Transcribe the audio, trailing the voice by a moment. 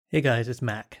Hey guys, it's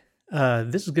Mac.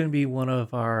 This is going to be one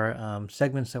of our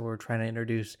segments that we're trying to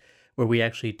introduce where we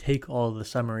actually take all the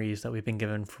summaries that we've been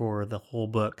given for the whole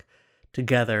book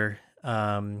together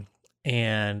and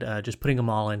just putting them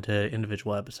all into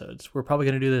individual episodes. We're probably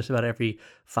going to do this about every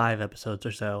 5 episodes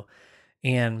or so.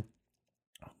 And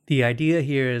the idea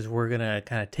here is we're going to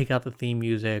kind of take out the theme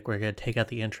music, we're going to take out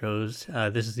the intros.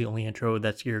 This is the only intro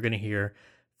that you're going to hear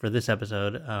for this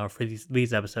episode, for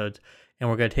these episodes, and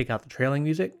we're going to take out the trailing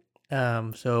music.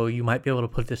 So you might be able to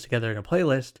put this together in a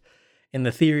playlist. And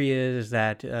the theory is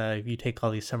that if you take all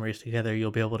these summaries together,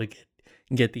 you'll be able to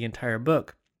get the entire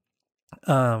book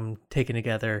taken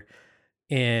together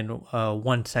in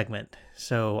one segment.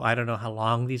 So I don't know how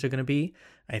long these are going to be.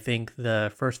 I think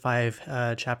the first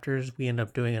 5 chapters we end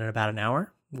up doing in about an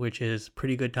hour, which is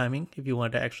pretty good timing if you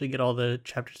want to actually get all the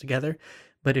chapters together.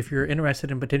 But if you're interested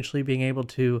in potentially being able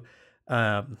to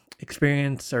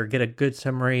experience or get a good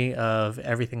summary of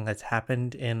everything that's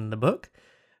happened in the book,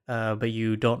 but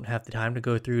you don't have the time to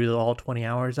go through all 20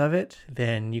 hours of it,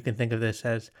 then you can think of this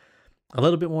as a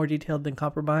little bit more detailed than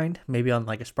Copperbind, maybe on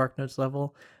like a Spark Notes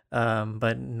level,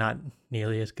 but not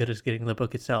nearly as good as getting the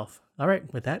book itself. All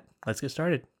right, with that, let's get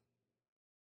started.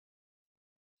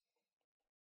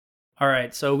 All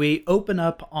right, so we open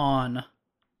up on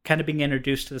kind of being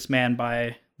introduced to this man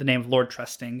by the name of Lord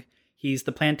Trusting. He's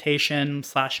the plantation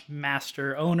 /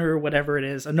 master owner, whatever it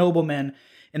is, a nobleman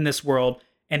in this world,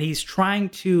 and he's trying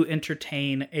to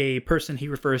entertain a person he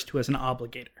refers to as an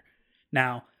obligator.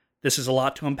 Now, this is a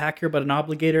lot to unpack here, but an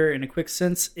obligator, in a quick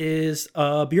sense, is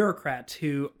a bureaucrat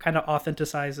who kind of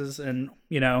authenticizes and,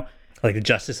 like the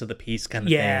justice of the peace kind of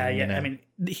thing. Yeah. I mean,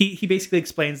 he basically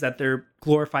explains that they're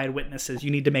glorified witnesses. You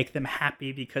need to make them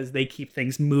happy because they keep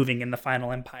things moving in the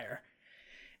Final Empire.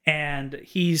 And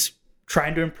he's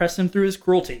trying to impress him through his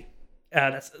cruelty.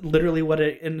 That's literally what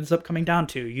it ends up coming down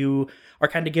to. You are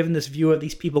kind of given this view of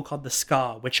these people called the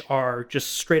Ska, which are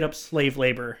just straight up slave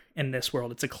labor in this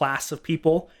world. It's a class of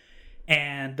people,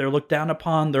 and they're looked down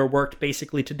upon. They're worked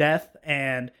basically to death,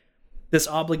 and this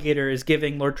obligator is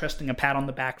giving Lord Trusting a pat on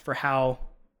the back for how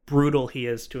brutal he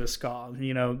is to his Ska.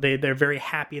 They're very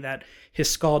happy that his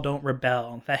Ska don't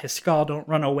rebel, that his Ska don't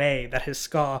run away, that his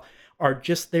Ska are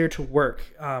just there to work.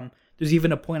 There's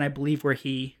even a point, I believe, where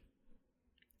he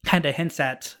kind of hints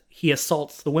at he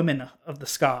assaults the women of the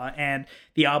Ska, and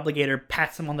the obligator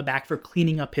pats him on the back for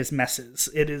cleaning up his messes.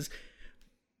 It is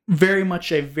very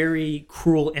much a very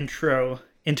cruel intro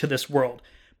into this world.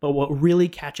 But what really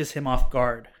catches him off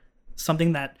guard,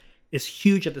 something that is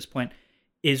huge at this point,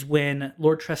 is when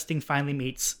Lord Trusting finally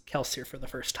meets Kelsier for the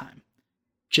first time,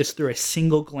 just through a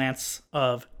single glance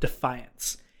of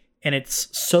defiance. And it's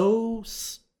so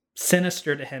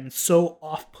sinister to him, so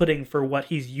off-putting for what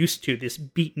he's used to, this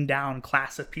beaten down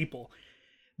class of people,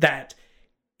 that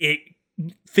it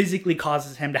physically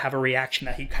causes him to have a reaction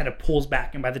that he kind of pulls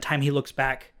back. And by the time he looks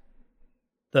back,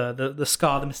 the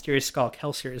Ska, the mysterious Ska,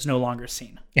 Kelsier, is no longer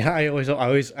seen. Yeah,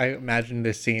 I imagine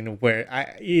this scene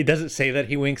where it doesn't say that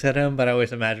he winks at him, but I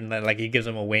always imagine that like he gives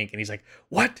him a wink and he's like,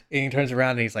 "What?" And he turns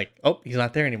around and he's like, "Oh, he's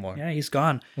not there anymore." Yeah, he's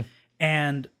gone.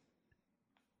 And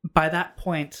by that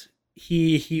point,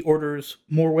 he orders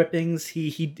more whippings.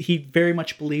 He very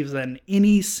much believes in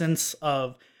any sense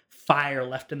of fire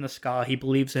left in the Ska. He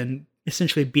believes in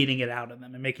essentially beating it out of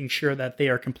them and making sure that they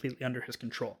are completely under his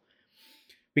control.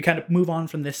 We kind of move on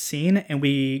from this scene, and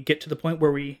we get to the point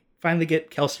where we finally get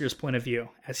Kelsier's point of view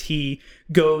as he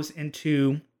goes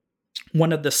into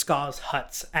one of the Ska's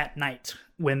huts at night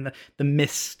when the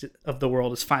mist of the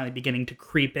world is finally beginning to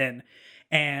creep in.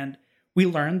 And we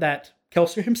learn that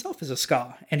Kelsier himself is a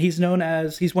Ska, and he's one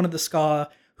of the Ska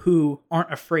who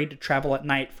aren't afraid to travel at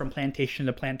night from plantation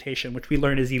to plantation, which we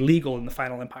learn is illegal in the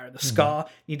Final Empire. The Ska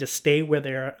need to stay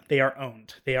where they are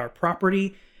owned. They are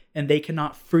property, and they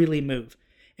cannot freely move.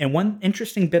 And one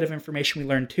interesting bit of information we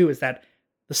learned too is that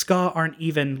the Ska aren't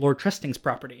even Lord Trusting's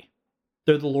property.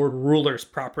 They're the Lord Ruler's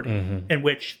property, in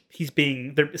which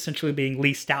they're essentially being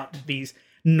leased out to these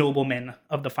noblemen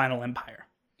of the Final Empire.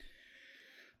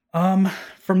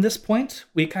 From this point,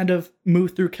 we kind of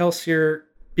move through Kelsier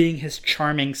being his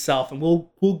charming self, and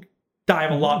we'll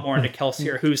dive a lot more into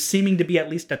Kelsier, who's seeming to be,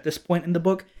 at least at this point in the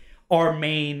book, our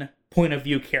main point of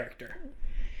view character.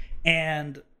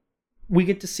 And we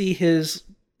get to see his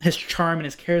charm and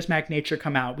his charismatic nature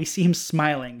come out. We see him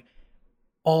smiling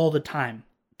all the time,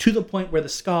 to the point where the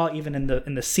Ska, even in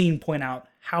the scene, point out,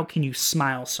 "How can you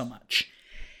smile so much?"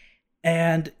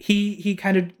 And he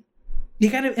kind of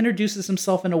introduces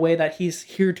himself in a way that he's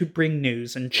here to bring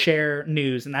news and share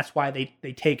news, and that's why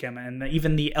they take him. And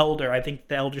even the elder, I think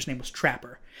the elder's name was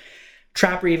Trapper.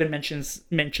 Trapper even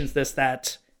mentions this,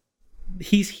 that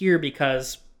he's here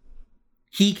because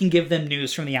he can give them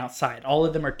news from the outside. All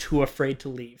of them are too afraid to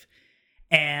leave.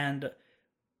 And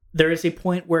there is a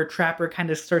point where Trapper kind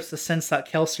of starts to sense that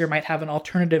Kelsier might have an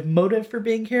alternative motive for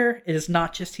being here. It is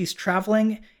not just he's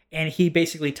traveling, and he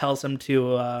basically tells him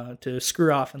to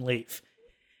screw off and leave.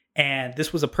 And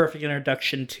this was a perfect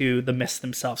introduction to the Mists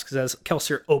themselves, because as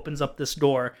Kelsier opens up this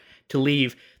door to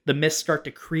leave, the Mists start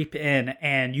to creep in,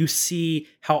 and you see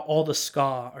how all the Ska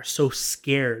are so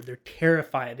scared. They're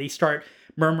terrified. They start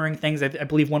murmuring things. I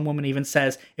believe one woman even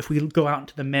says, if we go out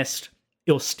into the mist,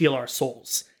 it'll steal our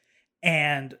souls.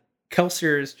 And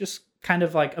Kelsier is just kind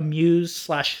of like amused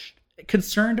 /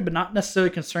 concerned, but not necessarily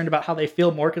concerned about how they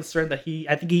feel, more concerned that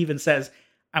I think he even says,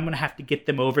 I'm going to have to get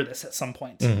them over this at some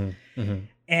point.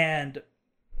 And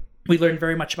we learn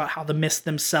very much about how the Mists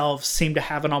themselves seem to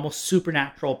have an almost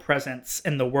supernatural presence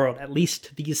in the world, at least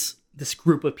to this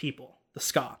group of people, the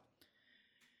Ska.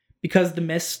 Because the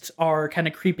Mists are kind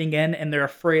of creeping in and they're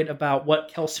afraid about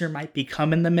what Kelsier might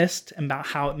become in the Mist and about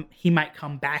how he might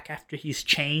come back after he's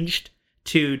changed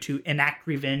to enact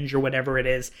revenge or whatever it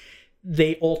is,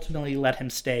 they ultimately let him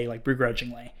stay, like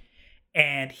begrudgingly.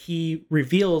 And he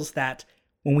reveals that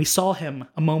when we saw him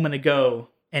a moment ago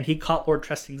and he caught Lord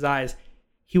Trusting's eyes,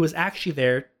 he was actually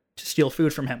there to steal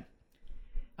food from him.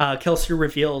 Kelsier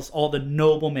reveals all the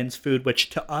noblemen's food, which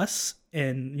to us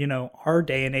in, our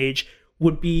day and age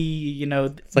would be,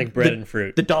 it's like bread and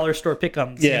fruit. The dollar store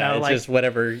pick'ems. Yeah, it's just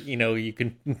whatever, you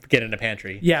can get in a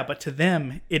pantry. Yeah, but to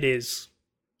them, it is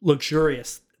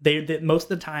luxurious. They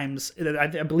most of the times, I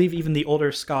believe even the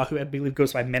older Ska, who I believe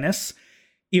goes by Menace,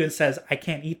 even says, I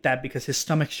can't eat that because his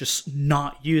stomach's just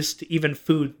not used to even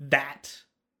food that,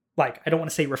 I don't want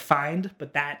to say refined,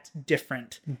 but that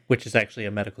different. Which is actually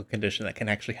a medical condition that can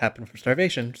actually happen from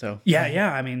starvation, so.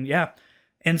 Yeah.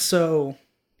 And so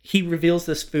he reveals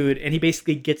this food, and he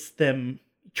basically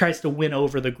tries to win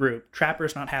over the group.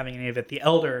 Trapper's not having any of it. The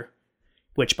Elder,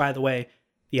 which, by the way,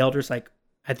 the Elder's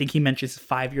I think he mentions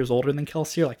 5 years older than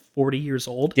Kelsier, 40 years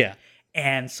old. Yeah.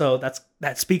 And so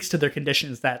that speaks to their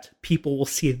conditions, that people will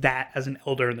see that as an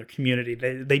elder in their community.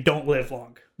 They don't live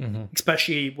long,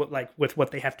 especially with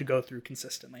what they have to go through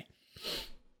consistently.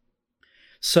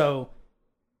 So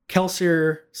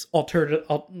Kelsier's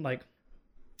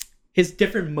his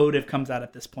different motive comes out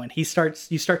at this point. You start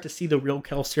to see the real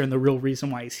Kelsier and the real reason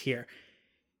why he's here.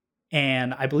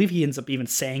 And I believe he ends up even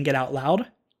saying it out loud.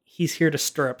 He's here to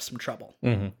stir up some trouble.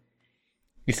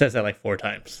 He says that 4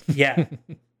 times. Yeah.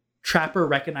 Trapper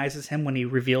recognizes him when he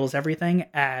reveals everything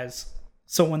as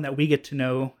someone that we get to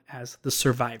know as the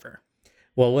Survivor.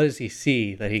 Well, what does he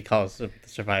see that he calls the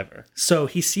Survivor? So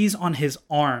he sees on his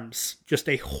arms just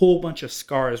a whole bunch of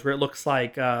scars where it looks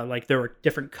like there were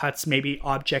different cuts. Maybe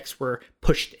objects were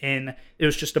pushed in. It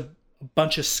was just a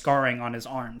bunch of scarring on his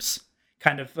arms,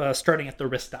 kind of starting at the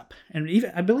wrist up. And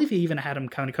even I believe he even had him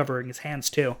kind of covering his hands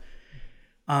too.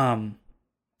 But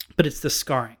it's the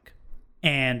scarring.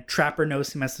 And Trapper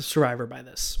knows him as the Survivor by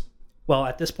this. Well,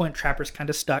 at this point, Trapper's kind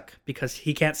of stuck because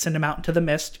he can't send him out into the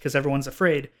mist because everyone's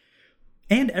afraid.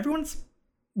 And everyone's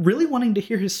really wanting to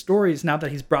hear his stories now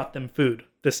that he's brought them food.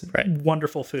 This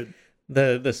wonderful food.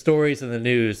 The stories in the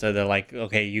news are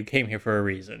okay, you came here for a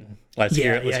reason. Let's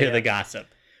hear the gossip.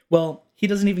 Well, he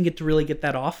doesn't even get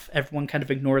that off. Everyone kind of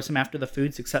ignores him after the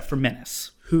foods except for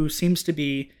Menace, who seems to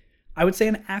be, I would say,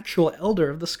 an actual elder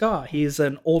of the Ska. He's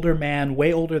an older man,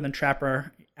 way older than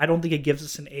Trapper. I don't think it gives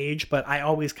us an age, but I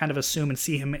always kind of assume and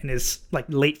see him in his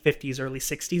late 50s, early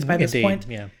 60s by this point.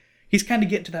 Yeah. He's kind of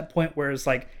getting to that point where it's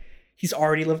he's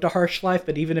already lived a harsh life,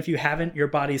 but even if you haven't, your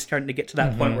body's starting to get to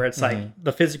that point where it's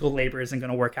the physical labor isn't going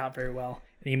to work out very well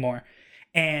anymore.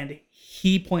 And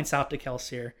he points out to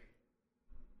Kelsier,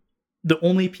 the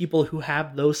only people who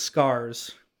have those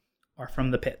scars are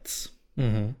from the pits.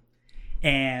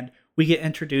 And we get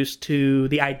introduced to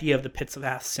the idea of the Pits of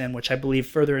Hathsin, which I believe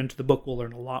further into the book we'll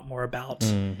learn a lot more about.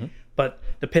 But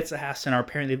the Pits of Hathsin are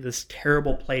apparently this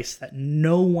terrible place that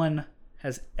no one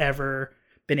has ever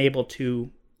been able to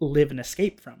live and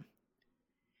escape from.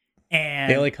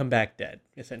 And they only come back dead,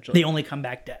 essentially. They only come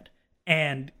back dead.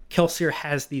 And Kelsier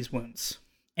has these wounds.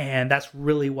 And that's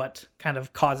really what kind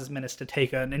of causes Menace to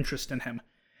take an interest in him.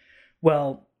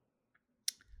 Well,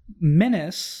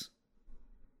 Menace,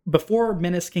 before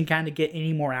Menace can kind of get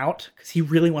any more out, because he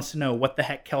really wants to know what the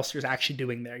heck Kelsier's actually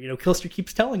doing there. Kelsier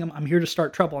keeps telling him, I'm here to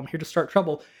start trouble. I'm here to start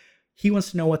trouble. He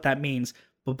wants to know what that means.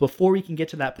 But before we can get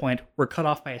to that point, we're cut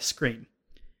off by a scream.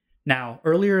 Now,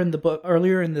 earlier in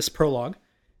this prologue,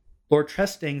 Lord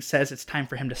Trusting says it's time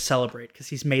for him to celebrate because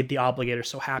he's made the Obligator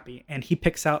so happy. And he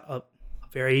picks out a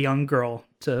very young girl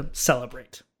to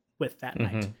celebrate with that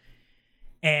night.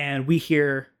 And we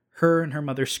hear her and her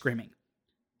mother screaming.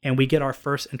 And we get our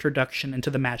first introduction into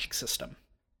the magic system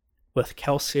with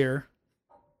Kelsier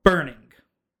burning,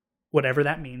 whatever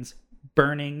that means,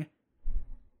 burning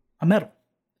a metal.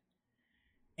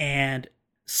 And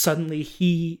suddenly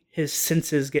his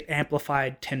senses get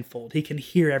amplified tenfold. He can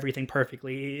hear everything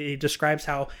perfectly. He describes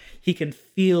how he can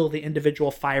feel the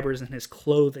individual fibers in his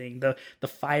clothing. The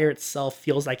fire itself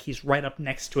feels like he's right up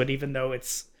next to it, even though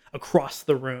it's across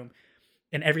the room.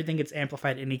 And everything gets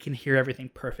amplified, and he can hear everything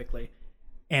perfectly.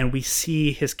 And we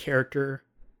see his character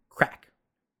crack.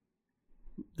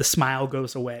 The smile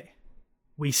goes away.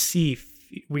 We see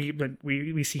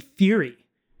fury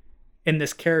in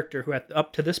this character who,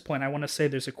 up to this point, I want to say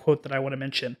there's a quote that I want to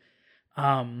mention.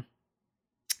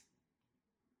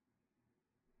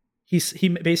 He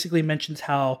basically mentions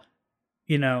how,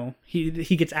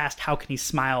 he gets asked how can he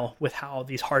smile with how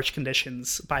these harsh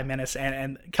conditions by Menace,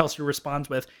 and Kelsier responds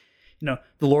with,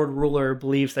 the Lord Ruler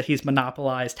believes that he's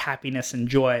monopolized happiness and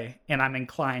joy, and I'm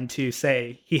inclined to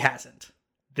say he hasn't.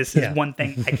 This is one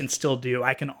thing I can still do.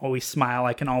 I can always smile.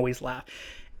 I can always laugh.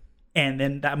 And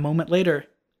then that moment later,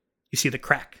 you see the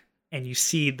crack, and you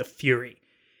see the fury,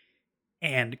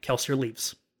 and Kelsier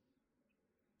leaves.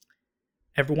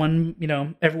 Everyone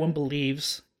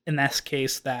believes in this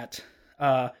case that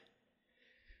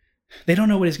they don't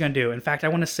know what he's going to do. In fact, I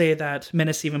want to say that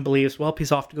Menace even believes, well,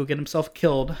 he's off to go get himself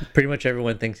killed. Pretty much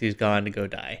everyone thinks he's gone to go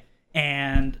die.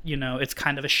 And, it's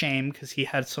kind of a shame because he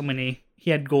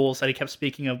had goals that he kept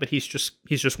speaking of, but he's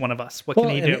just one of us. What can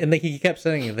he do? And he kept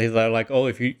saying, they're like, oh,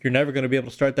 if you're never going to be able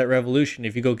to start that revolution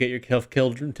if you go get yourself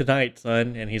killed tonight,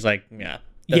 son. And he's like, yeah.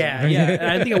 Yeah.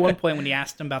 And I think at one point when he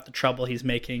asked him about the trouble he's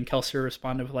making, Kelsier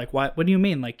responded with like, what do you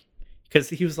mean? Like, because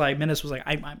he was like, Menace was like,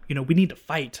 we need to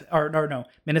fight. Or no,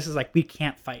 Menace is like, we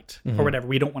can't fight or whatever.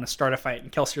 We don't want to start a fight. And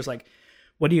Kelsier's like,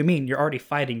 what do you mean? You're already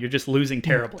fighting. You're just losing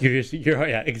terribly.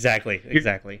 Exactly.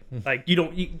 Like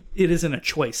it isn't a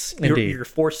choice. You're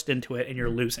forced into it and you're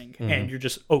losing and you're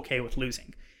just okay with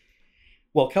losing.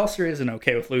 Well, Kelsier isn't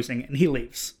okay with losing and he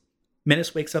leaves.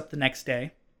 Menace wakes up the next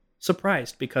day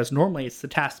surprised because normally it's the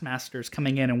taskmasters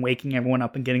coming in and waking everyone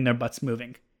up and getting their butts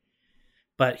moving.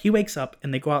 But he wakes up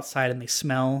and they go outside and they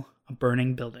smell a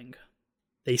burning building.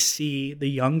 They see the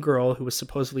young girl who was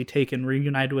supposedly taken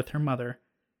reunited with her mother.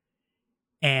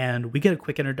 And we get a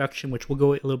quick introduction, which we'll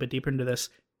go a little bit deeper into this.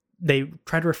 They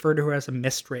try to refer to her as a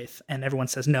mist wraith, and everyone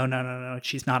says, no,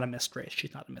 she's not a mist wraith.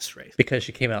 She's not a mist wraith. Because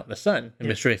she came out in the sun, and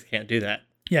mist wraiths can't do that.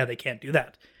 Yeah, they can't do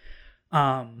that.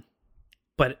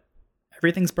 But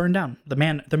everything's burned down. The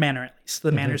manor, at least.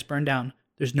 The manor's burned down.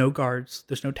 There's no guards.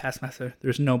 There's no taskmaster.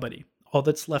 There's nobody. All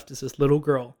that's left is this little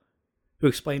girl who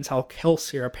explains how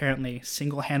Kelsier apparently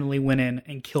single-handedly went in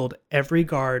and killed every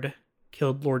guard,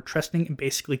 killed Lord Tressning, and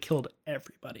basically killed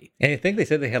everybody. And I think they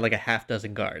said they had like a half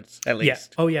dozen guards, at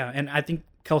least. Yeah. Oh, yeah. And I think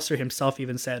Kelsier himself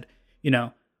even said,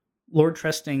 Lord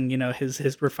Tressning,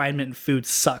 his refinement in food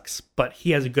sucks, but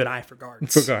he has a good eye for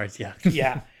guards. For guards, yeah.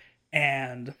 Yeah.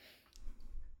 And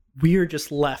we're just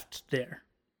left there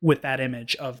with that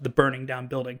image of the burning down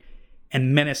building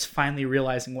and Menace finally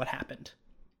realizing what happened.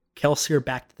 Kelsier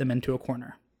backed them into a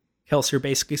corner. Kelsier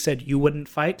basically said, you wouldn't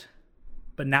fight,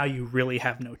 but now you really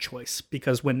have no choice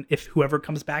because if whoever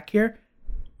comes back here,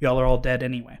 y'all are all dead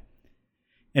anyway.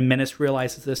 And Menace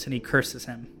realizes this and he curses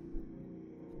him.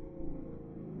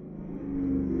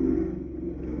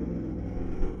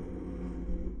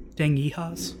 Dang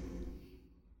yeehaws.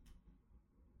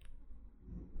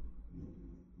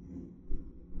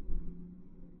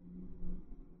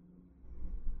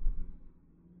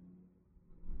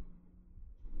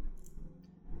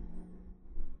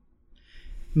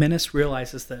 Menace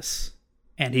realizes this,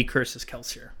 and he curses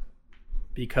Kelsier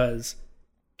because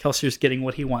Kelsier's getting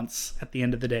what he wants at the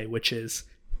end of the day, which is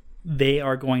they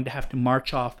are going to have to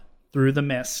march off through the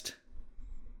mist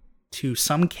to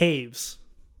some caves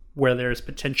where there's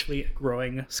potentially a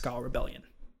growing Skull Rebellion.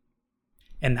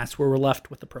 And that's where we're left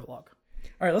with the prologue.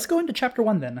 All right, let's go into chapter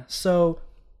 1 then. So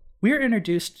we're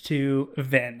introduced to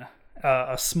Vin,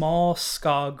 a small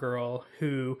ska girl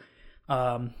who...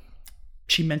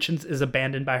 she mentions is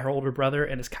abandoned by her older brother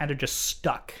and is kind of just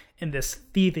stuck in this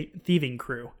thieving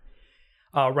crew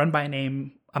run by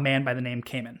a man by the name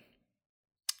Cayman.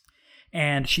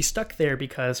 And she's stuck there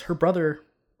because her brother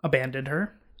abandoned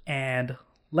her and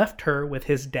left her with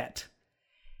his debt.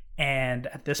 And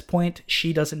at this point,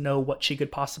 she doesn't know what she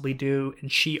could possibly do,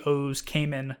 and she owes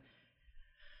Cayman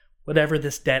whatever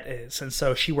this debt is, and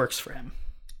so she works for him.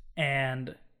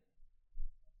 And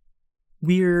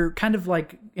we're kind of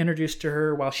like introduced to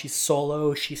her while she's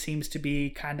solo. She seems to be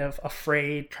kind of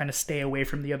afraid, trying to stay away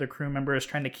from the other crew members,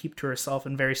 trying to keep to herself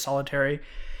and very solitary,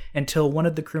 until one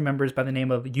of the crew members by the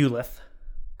name of Eulith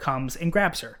comes and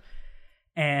grabs her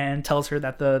and tells her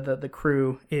that the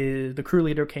crew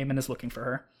leader came and is looking for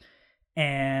her.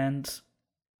 And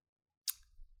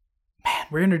man,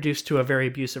 we're introduced to a very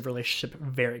abusive relationship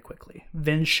very quickly.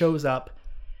 Vin shows up,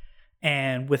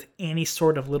 and with any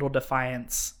sort of little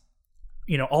defiance,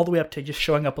 all the way up to just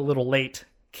showing up a little late,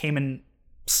 Cayman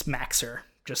smacks her.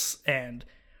 And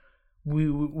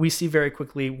we see very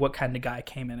quickly what kind of guy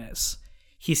Cayman is.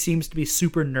 He seems to be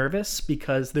super nervous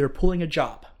because they're pulling a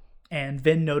job, and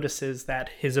Vin notices that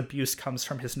his abuse comes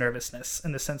from his nervousness,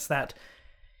 in the sense that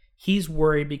he's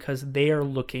worried because they are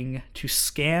looking to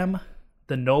scam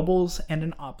the nobles and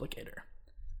an obligator.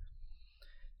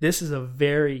 This is a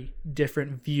very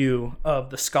different view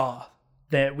of the Ska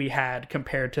that we had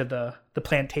compared to the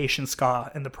plantation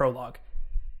Ska in the prologue.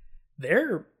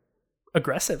 They're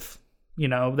aggressive.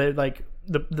 They're like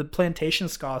the plantation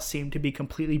Ska seem to be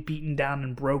completely beaten down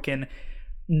and broken,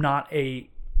 not a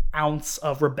ounce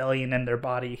of rebellion in their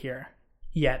body here.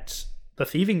 Yet the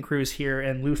thieving crews here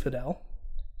in Luthadel,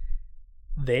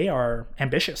 they are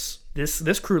ambitious.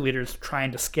 This crew leader is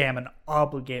trying to scam an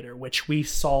obligator, which we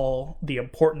saw the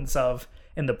importance of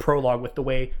in the prologue with the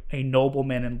way a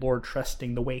nobleman and lord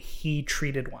trusting, the way he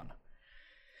treated one.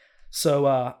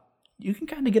 So you can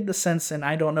kind of get the sense, and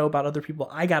I don't know about other people,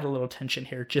 I got a little tension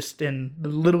here just in the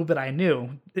little bit I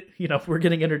knew. We're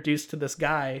getting introduced to this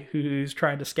guy who's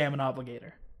trying to scam an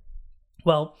obligator.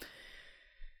 Well,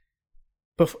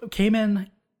 Cayman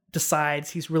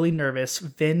decides he's really nervous.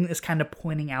 Vin is kind of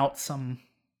pointing out some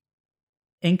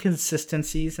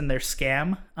inconsistencies in their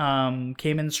scam.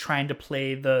 Cayman's trying to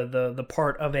play the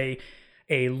part of a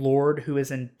lord who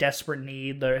is in desperate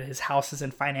need. His house is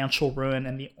in financial ruin,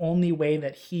 and the only way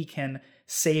that he can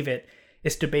save it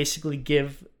is to basically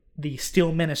give the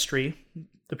Steel Ministry,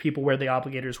 the people where the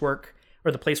obligators work,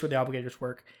 or the place where the obligators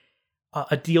work,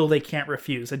 a deal they can't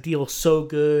refuse. A deal so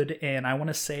good, and I want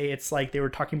to say it's like they were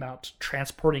talking about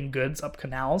transporting goods up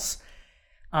canals.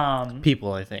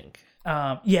 People, I think.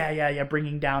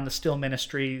 Bringing down the Steel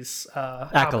Ministry's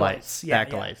acolytes.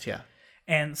 Yeah.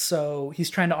 And so he's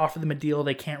trying to offer them a deal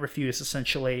they can't refuse,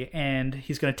 essentially, and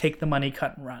he's going to take the money,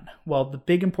 cut and run. Well, the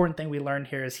big important thing we learned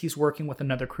here is he's working with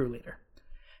another crew leader.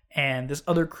 And this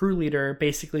other crew leader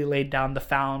basically laid down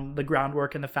the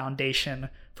groundwork and the foundation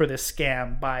for this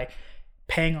scam by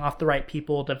paying off the right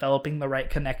people, developing the right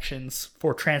connections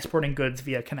for transporting goods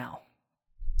via canal.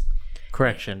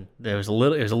 Correction. It was a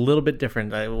little bit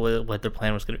different what the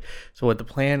plan was going to. So what the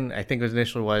plan, I think, was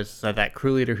initially was that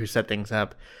crew leader who set things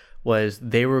up was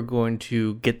they were going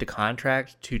to get the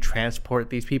contract to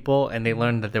transport these people, and they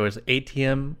learned that there was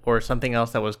ATM or something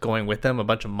else that was going with them, a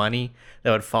bunch of money that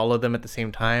would follow them at the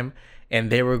same time, and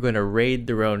they were going to raid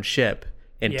their own ship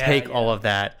and take all of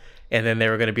that, and then they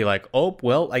were going to be like, oh,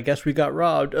 well, I guess we got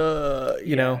robbed,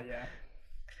 know.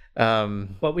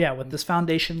 With this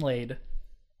foundation laid,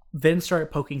 Vin started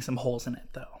poking some holes in it,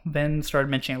 though. Vin started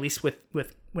mentioning, at least with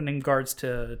when in regards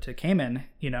to Cayman,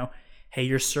 hey,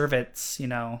 your servants,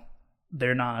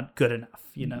 they're not good enough,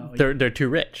 They're too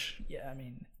rich. Yeah, I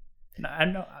mean, I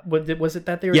don't know. Was it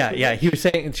that they were? Yeah.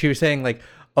 She was saying like,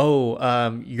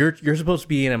 oh, you're supposed to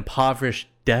be an impoverished,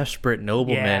 desperate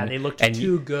nobleman. Yeah, they looked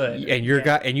too good. And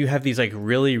and you have these like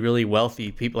really, really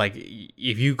wealthy people. Like,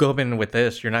 if you go in with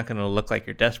this, you're not going to look like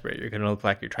you're desperate. You're going to look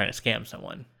like you're trying to scam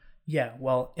someone. Yeah.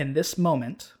 Well, in this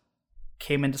moment,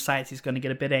 Cayman decides he's going to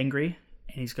get a bit angry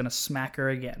and he's going to smack her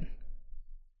again.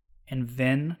 And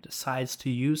Vin decides to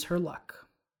use her luck.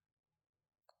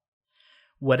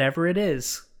 Whatever it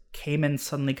is, Cayman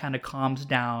suddenly kind of calms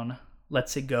down,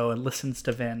 lets it go, and listens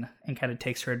to Vin, and kind of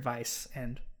takes her advice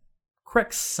and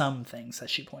corrects some things that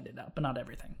she pointed out, but not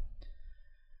everything.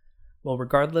 Well,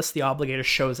 regardless, the obligator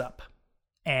shows up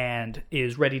and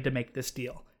is ready to make this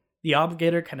deal. The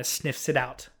obligator kind of sniffs it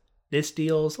out. This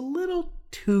deal is a little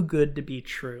too good to be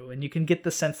true, and you can get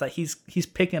the sense that he's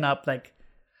picking up, like,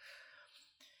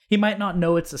 he might not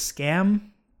know it's a scam,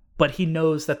 but he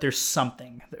knows that there's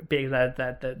something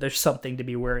that there's something to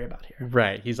be worried about here.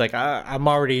 Right. He's like, I'm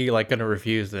already like going to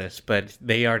refuse this, but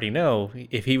they already know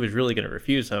if he was really going to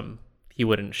refuse him, he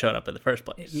wouldn't have shown up in the first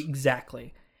place.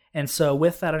 Exactly. And so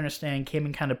with that understanding,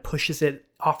 Cayman kind of pushes it,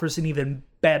 offers an even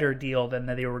better deal than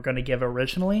they were going to give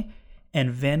originally,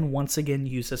 and Vin once again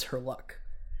uses her luck.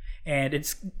 And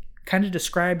it's kind of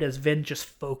described as Vin just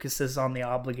focuses on the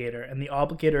obligator, and the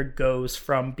obligator goes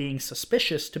from being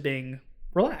suspicious to being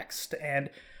relaxed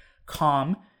and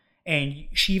calm, and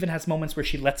she even has moments where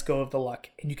she lets go of the luck,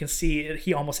 and you can see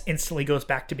he almost instantly goes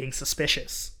back to being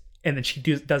suspicious, and then she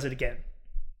does it again.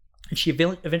 And she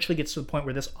eventually gets to the point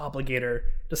where this obligator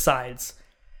decides,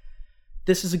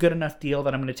 this is a good enough deal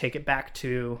that I'm going to take it back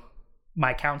to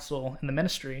my council and the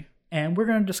ministry, and we're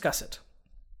going to discuss it.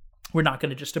 We're not going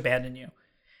to just abandon you.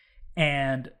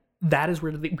 And that is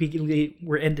where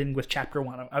we're ending with chapter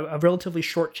 1, a relatively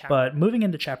short chapter. But moving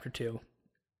into chapter 2,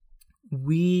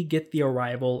 we get the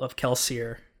arrival of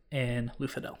Kelsier in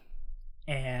Luthadel.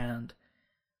 And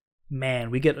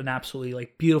man, we get an absolutely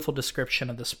like beautiful description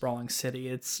of the sprawling city.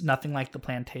 It's nothing like the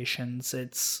plantations.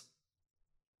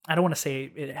 I don't want to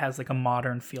say it has like a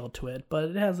modern feel to it, but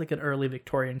it has like an early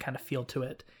Victorian kind of feel to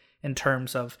it in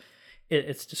terms of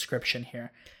its description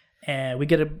here. And we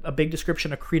get a big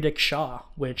description of Creedic Shaw,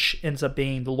 which ends up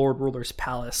being the Lord Ruler's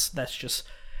palace. That's just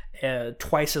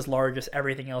twice as large as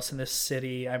everything else in this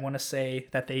city. I want to say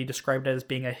that they described it as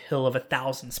being a hill of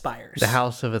 1,000 spires. The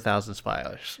house of 1,000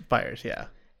 spires, yeah.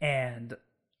 And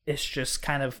it's just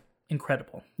kind of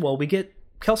incredible. Well,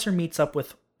 Kelsier meets up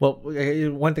with... Well,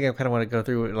 one thing I kind of want to go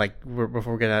through, like,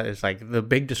 before we get out, is like the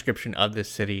big description of this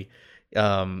city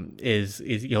is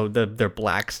their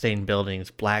black stained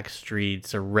buildings, black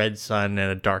streets, a red sun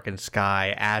and a darkened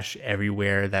sky, ash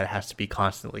everywhere that has to be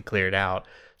constantly cleared out.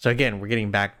 So again, we're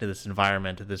getting back to this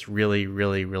environment of this really,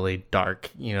 really, really dark,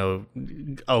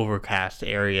 overcast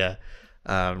area.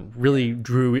 Really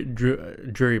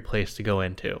dreary place to go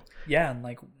into. Yeah, and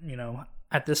like,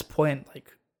 at this point,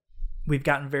 like, we've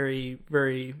gotten very,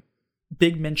 very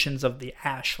big mentions of the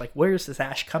ash. Like, where's this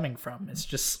ash coming from? It's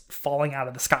just falling out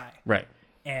of the sky. Right.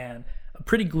 And a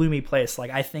pretty gloomy place.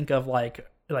 Like, I think of like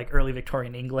early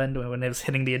Victorian England when it was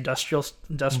hitting the industrial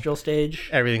stage.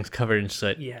 Everything's covered in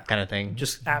soot, kind of thing.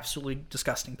 Just absolutely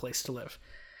disgusting place to live.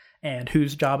 And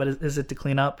whose job is it to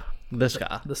clean up? The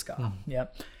ska. The ska,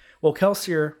 Yep. Well,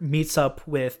 Kelsier meets up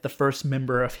with the first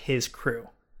member of his crew.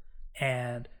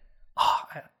 And,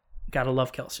 I gotta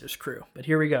love Kelsier's crew. But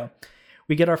here we go.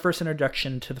 We get our first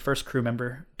introduction to the first crew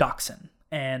member, Doxson.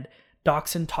 And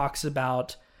Doxson talks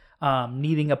about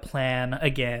needing a plan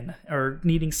again, or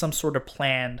needing some sort of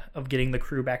plan of getting the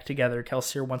crew back together.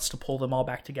 Kelsier wants to pull them all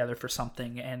back together for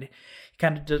something. And he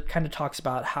kind of talks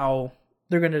about how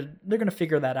they're gonna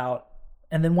figure that out.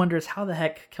 And then wonders how the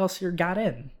heck Kelsier got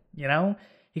in,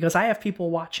 He goes, I have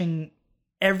people watching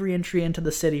every entry into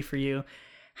the city for you.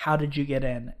 How did you get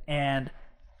in? And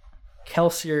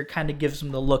Kelsier kind of gives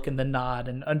him the look and the nod.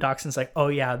 And Doxson's like, oh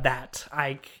yeah, that.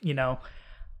 I need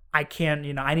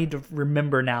to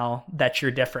remember now that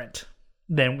you're different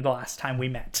than the last time we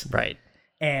met. Right.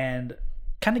 And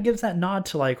kind of gives that nod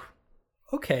to like,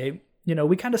 okay,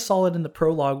 we kind of saw it in the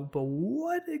prologue, but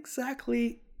what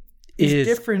exactly is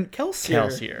different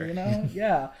Kelsier?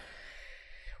 Yeah.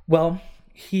 Well,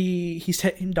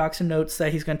 Doxson notes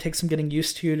that he's going to take some getting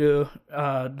used to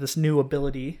this new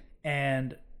ability,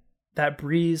 and that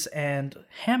Breeze and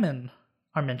Hammond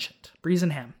are mentioned. Breeze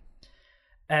and Ham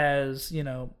as,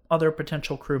 other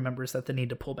potential crew members that they need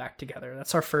to pull back together.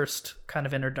 That's our first kind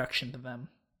of introduction to them.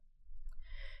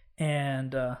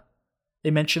 And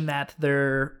they mention that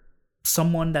they're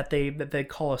someone that they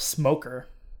call a smoker.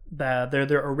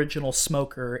 Their original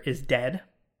smoker is dead,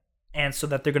 and so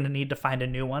that they're going to need to find a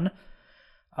new one.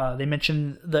 They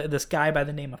mention this guy by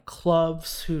the name of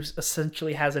Clubs, who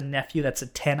essentially has a nephew that's a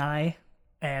 10-eye.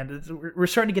 And we're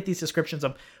starting to get these descriptions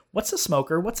of what's a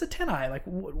smoker, what's a 10-eye, like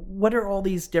what are all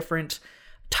these different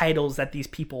titles that these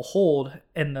people hold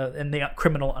in the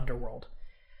criminal underworld.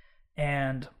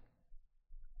 And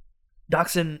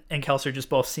Doxson and Kelsier just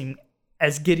both seem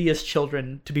as giddy as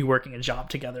children to be working a job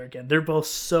together again. They're both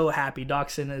so happy.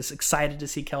 Doxson is excited to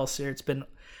see Kelsier. It's been,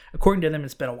 according to them,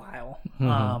 it's been a while.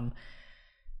 Mm-hmm.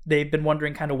 They've been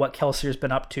wondering kind of what Kelsier's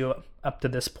been up to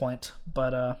this point,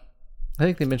 but I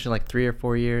think they mentioned like 3 or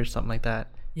 4 years, something like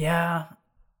that. Yeah,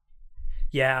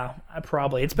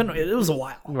 probably. It was a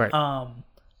while. Right.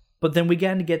 But then we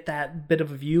began to get that bit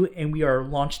of a view, and we are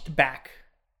launched back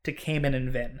to Cayman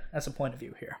and Vin as a point of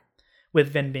view here, with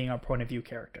Vin being our point of view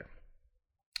character.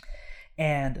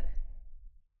 And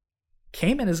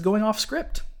Cayman is going off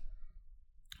script.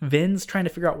 Vin's trying to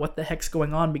figure out what the heck's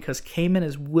going on because Cayman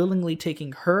is willingly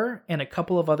taking her and a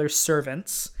couple of other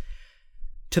servants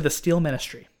to the Steel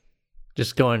Ministry.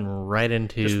 Just going right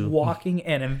into... Just walking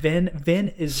in. And Vin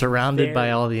is... surrounded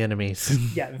by all the enemies.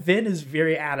 Yeah, Vin is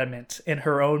very adamant in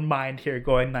her own mind here,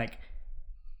 going like,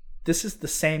 this is the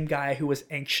same guy who was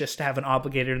anxious to have an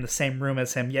obligator in the same room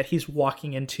as him, yet he's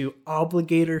walking into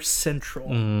Obligator Central.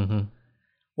 Mm-hmm.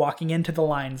 Walking into the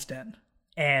Lion's Den.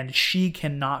 And she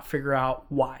cannot figure out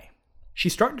why.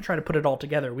 She's starting to try to put it all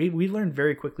together. We learned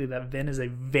very quickly that Vin is a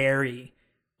very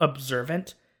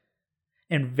observant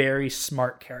and very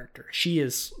smart character. She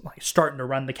is like starting to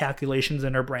run the calculations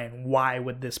in her brain. Why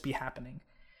would this be happening?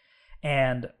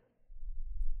 And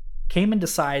Cayman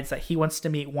decides that he wants to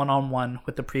meet one-on-one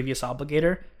with the previous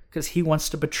obligator because he wants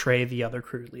to betray the other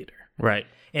crew leader. Right.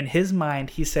 In his mind,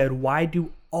 he said, why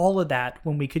do all of that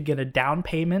when we could get a down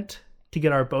payment to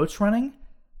get our boats running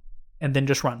and then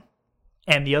just run?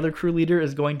 And the other crew leader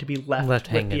is going to be left with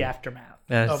hanging. the aftermath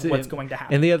of what's going to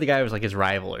happen. And the other guy was like his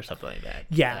rival or something like that.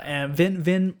 Yeah, and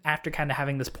Vin, after kind of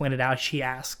having this pointed out,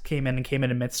 came in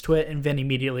and admits to it, and Vin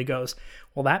immediately goes,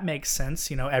 well, that makes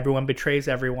sense. Everyone betrays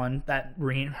everyone. That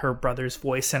her brother's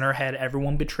voice in her head,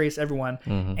 everyone betrays everyone.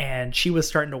 Mm-hmm. And she was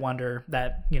starting to wonder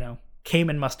that,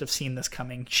 Cayman must have seen this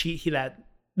coming. That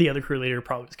the other crew leader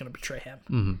probably was going to betray him.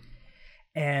 Mm-hmm.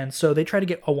 And so they try to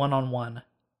get a one-on-one,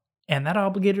 and that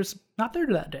obligator's not there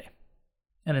that day.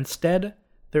 And instead,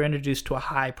 they're introduced to a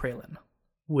High Pralin,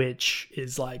 which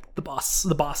is like the boss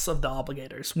of the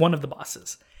obligators, one of the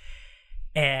bosses.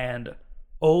 And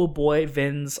oh boy,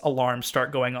 Vin's alarms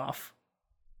start going off.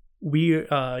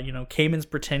 Cayman's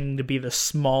pretending to be the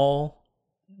small,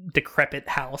 decrepit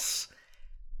house.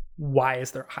 Why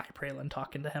is there a High Pralin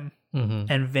talking to him? Mm-hmm.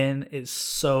 And Vin is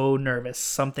so nervous.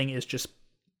 Something is just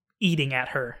eating at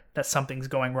her that something's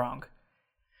going wrong.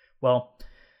 Well,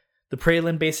 the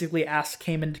Pralin basically asks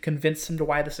Cayman to convince him to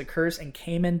why this occurs, and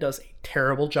Cayman does a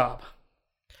terrible job.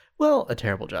 Well, a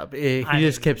terrible job. He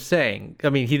just kept saying,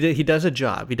 he does a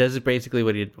job. He does basically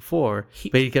what he did before,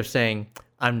 but he kept saying,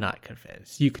 I'm not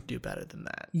convinced. You could do better than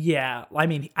that. Yeah,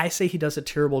 I say he does a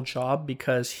terrible job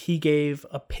because he gave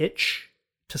a pitch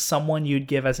to someone you'd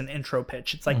give as an intro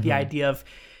pitch. It's like the idea of,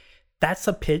 that's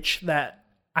a pitch that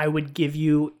I would give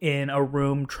you in a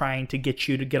room trying to get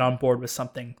you to get on board with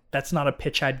something. That's not a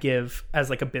pitch I'd give as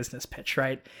like a business pitch,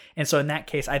 right? And so in that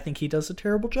case, I think he does a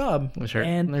terrible job. Sure.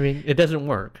 And it doesn't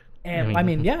work. And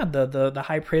the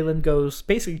High Pralin goes,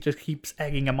 basically just keeps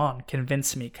egging him on.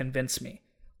 Convince me.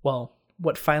 Well,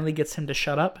 what finally gets him to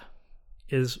shut up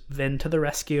is Vin to the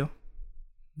rescue.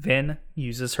 Vin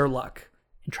uses her luck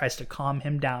and tries to calm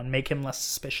him down, make him less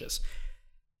suspicious.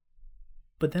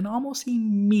 But then almost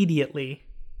immediately,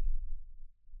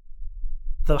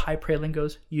 the High Pralin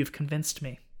goes, you've convinced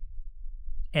me.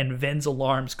 And Vin's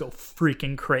alarms go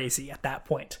freaking crazy at that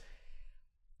point.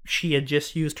 She had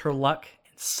just used her luck,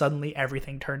 and suddenly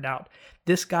everything turned out.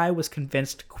 This guy was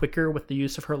convinced quicker with the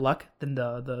use of her luck than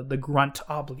the grunt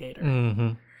obligator.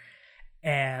 Mm-hmm.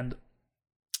 And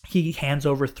he hands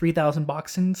over 3,000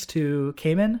 boxings to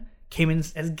Cayman.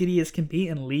 Cayman's as giddy as can be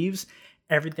and leaves.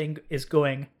 Everything is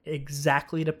going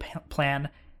exactly to plan.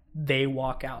 They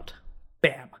walk out.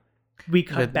 Bam. We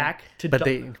cut back to... But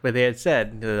they had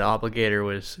said the obligator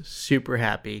was super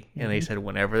happy. And they said,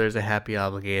 whenever there's a happy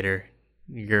obligator,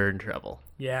 you're in trouble.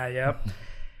 Yeah, yep.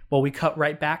 Well, we cut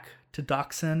right back to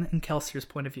Dockson and Kelsier's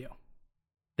point of view.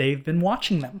 They've been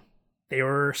watching them. They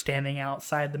were standing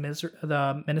outside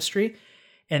the ministry,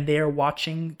 and they are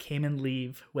watching Cayman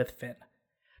leave with Finn.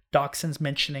 Dockson's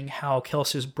mentioning how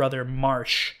Kelsier's brother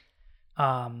Marsh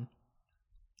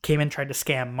Cayman tried to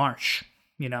scam Marsh,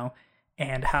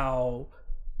 and how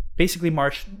basically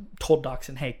Marsh told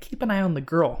Dockson, hey, keep an eye on the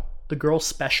girl. The girl's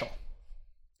special.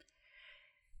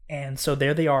 And so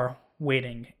there they are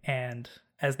waiting, and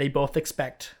as they both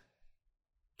expect,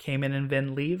 Cayman and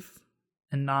Vin leave,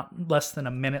 and not less than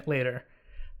a minute later,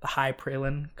 the High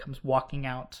Pralin comes walking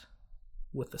out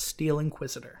with the Steel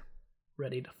Inquisitor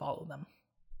ready to follow them.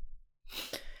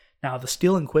 Now, the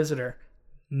Steel Inquisitor,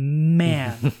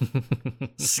 man,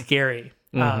 scary.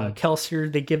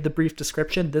 Kelsier, they give the brief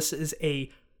description. This is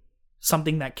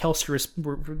something that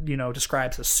Kelsier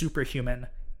describes as superhuman.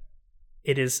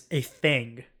 It is a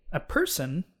thing, a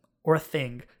person or a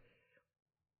thing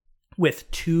with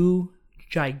two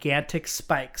gigantic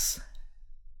spikes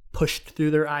pushed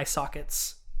through their eye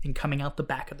sockets and coming out the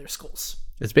back of their skulls.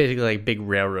 It's basically like big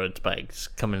railroad spikes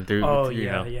coming through. Oh,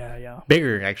 yeah.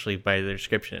 Bigger, actually, by the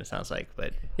description, it sounds like.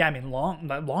 But yeah,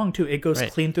 long too. It goes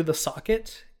clean through the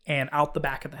socket and out the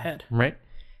back of the head. Right.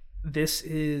 This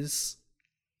is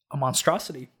a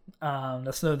monstrosity.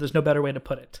 There's no better way to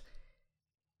put it.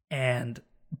 And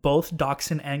both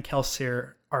Dockson and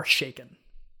Kelsier are shaken.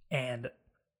 And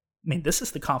this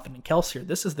is the confident Kelsier.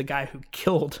 This is the guy who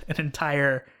killed an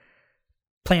entire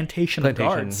plantation of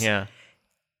guards. Yeah.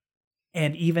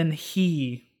 And even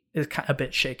he is kind of a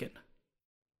bit shaken.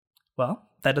 Well,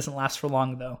 that doesn't last for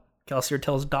long, though. Kelsier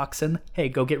tells Dockson, hey,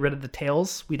 go get rid of the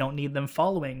tails. We don't need them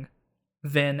following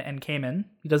Vin and Cayman.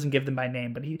 He doesn't give them by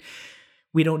name, but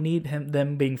we don't need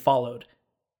them being followed.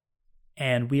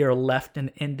 And we are left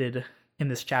and ended in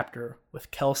this chapter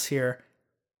with Kelsier,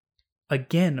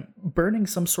 again, burning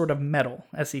some sort of metal,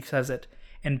 as he says it.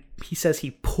 And he says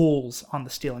he pulls on the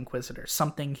Steel Inquisitor.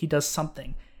 He does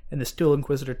something. And the Steel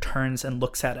Inquisitor turns and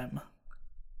looks at him.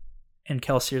 And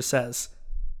Kelsier says,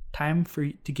 time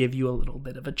to give you a little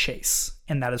bit of a chase.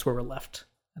 And that is where we're left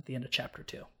at the end of chapter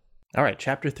 2. All right,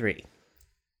 chapter 3.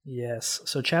 Yes.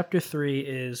 So chapter 3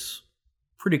 is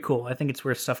pretty cool. I think it's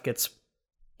where stuff gets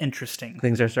interesting.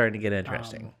 Things are starting to get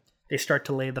interesting. They start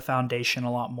to lay the foundation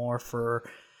a lot more for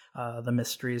the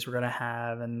mysteries we're going to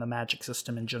have and the magic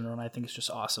system in general. And I think it's just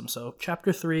awesome. So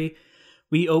chapter 3,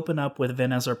 we open up with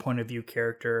Vin as our point of view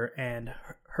character. And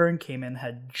her and Cayman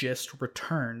had just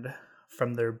returned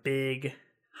from their big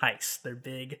heist, their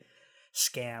big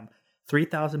scam.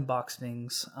 3,000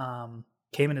 boxings.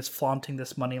 Cayman is flaunting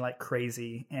this money like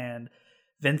crazy, and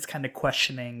Vin's kind of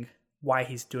questioning why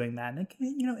he's doing that. And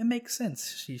it makes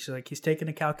sense. He's taking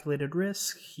a calculated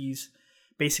risk. He's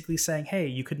basically saying, hey,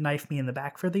 you could knife me in the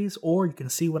back for these, or you can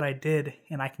see what I did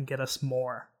and I can get us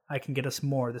more.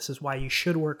 This is why you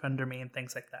should work under me, and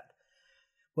things like that.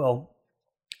 Well,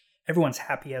 everyone's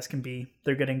happy as can be.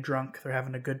 They're getting drunk. They're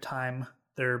having a good time.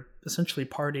 They're essentially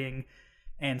partying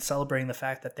and celebrating the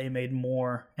fact that they made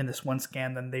more in this one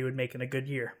scam than they would make in a good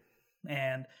year.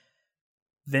 And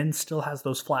Vin still has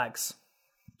those flags.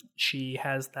 She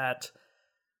has that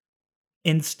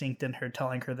instinct in her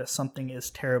telling her that something is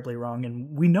terribly wrong,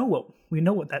 and we know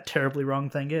what that terribly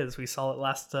wrong thing is. We saw it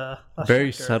last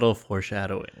Very chapter. subtle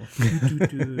foreshadowing.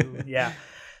 Yeah.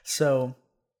 So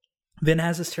Vin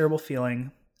has this terrible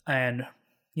feeling, and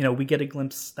we get a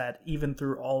glimpse that even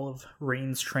through all of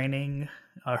Rain's training,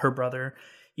 her brother,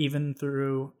 even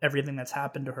through everything that's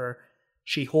happened to her,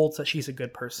 she holds that she's a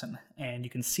good person. And you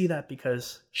can see that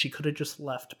because she could have just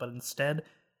left, but instead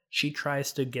she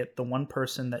tries to get the one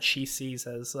person that she sees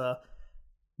as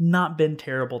not been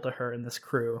terrible to her in this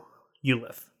crew,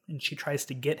 Ulith. And she tries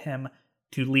to get him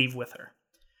to leave with her.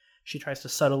 She tries to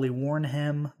subtly warn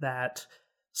him that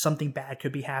something bad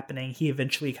could be happening. He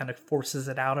eventually kind of forces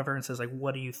it out of her and says, like,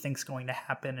 what do you think's going to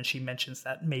happen? And she mentions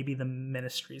that maybe the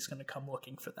ministry is going to come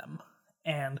looking for them.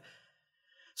 And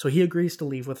so he agrees to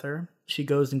leave with her. She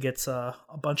goes and gets a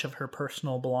bunch of her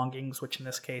personal belongings, which in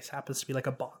this case happens to be like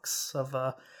a box of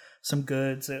some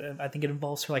goods. I think it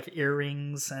involves her like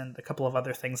earrings and a couple of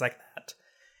other things like that.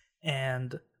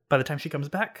 And by the time she comes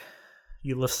back,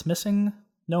 Ulith's missing.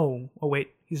 No, oh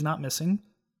wait, he's not missing.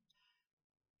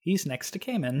 He's next to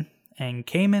Cayman, and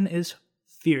Cayman is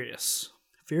furious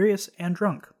and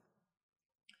drunk.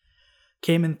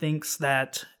 Cayman thinks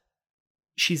that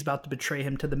she's about to betray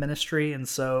him to the ministry, and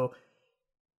so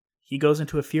he goes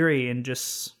into a fury and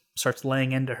just starts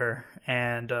laying into her.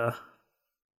 And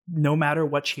no matter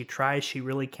what she tries, she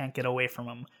really can't get away from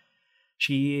him.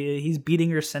 He's beating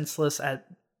her senseless.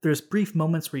 There's brief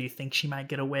moments where you think she might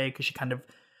get away because she kind of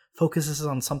focuses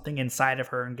on something inside of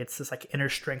her and gets this like inner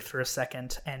strength for a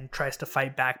second and tries to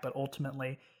fight back, but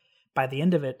ultimately by the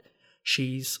end of it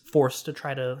she's forced to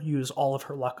try to use all of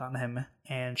her luck on him,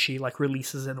 and she like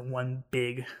releases in one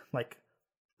big like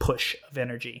push of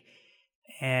energy,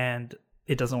 and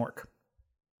it doesn't work.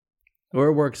 Or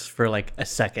it works for like a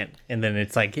second and then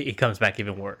it's like it comes back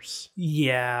even worse.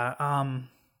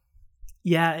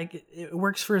 It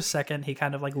works for a second. He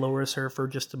kind of like lowers her for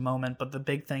just a moment. But the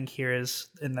big thing here is,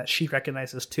 and that she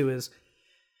recognizes too, is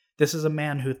this is a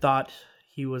man who thought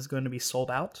he was going to be sold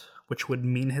out, which would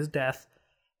mean his death.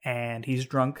 And he's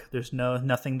drunk. There's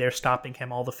nothing there stopping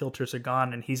him. All the filters are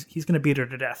gone, and he's going to beat her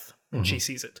to death when she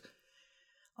sees it.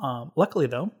 Luckily,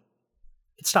 though,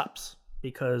 it stops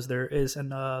because there is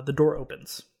the door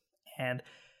opens, and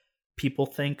people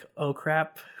think, oh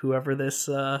crap, whoever this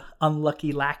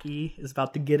unlucky lackey is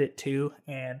about to get it to,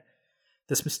 and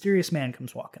this mysterious man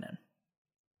comes walking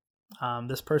in.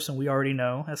 This person we already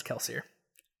know as Kelsier.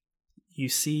 They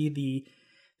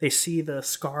see the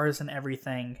scars and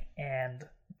everything, and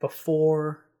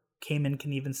before Cayman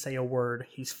can even say a word,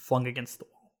 he's flung against the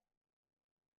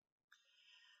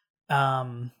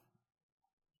wall.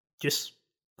 Just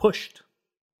pushed.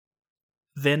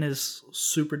 Vin is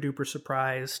super duper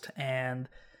surprised, and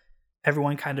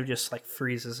everyone kind of just like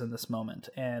freezes in this moment.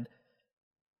 And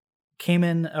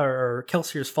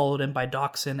Kelsier is followed in by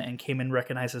Doxson, and Cayman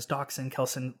recognizes Doxson.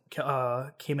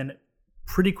 Cayman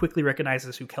pretty quickly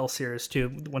recognizes who Kelsier is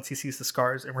too once he sees the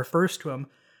scars, and refers to him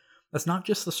as not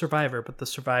just the survivor, but the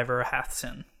survivor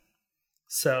Hathsin.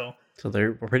 So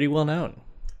they're pretty well known.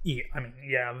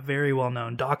 Yeah, very well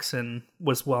known. Doxson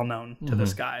was well known to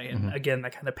this guy. And again,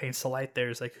 that kind of paints the light there.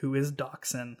 Is like, who is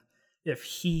Doxson if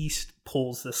he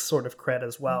pulls this sort of cred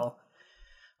as well?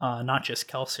 Not just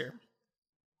Kelsier.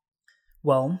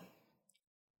 Well,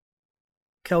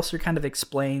 Kelsier kind of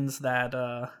explains that,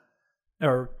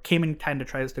 or Cayman kind of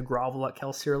tries to grovel at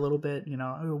Kelsier a little bit.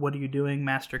 Oh, what are you doing,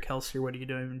 Master Kelsier? What are you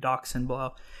doing, Doxson?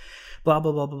 Blah, blah,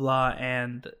 blah, blah, blah, blah.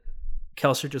 And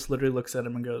Kelsier just literally looks at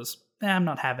him and goes, I'm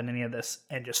not having any of this,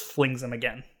 and just flings him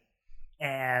again.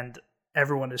 And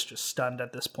everyone is just stunned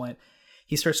at this point.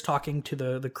 He starts talking to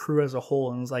the crew as a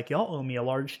whole and is like, y'all owe me a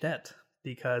large debt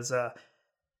because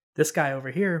this guy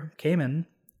over here came in,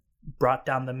 brought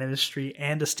down the Ministry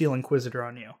and a Steel Inquisitor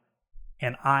on you.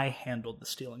 And I handled the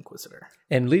Steel Inquisitor.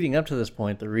 And leading up to this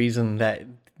point, the reason that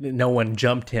no one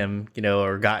jumped him,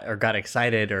 or got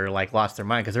excited or like lost their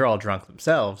mind because they're all drunk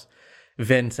themselves,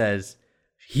 Vin says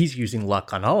he's using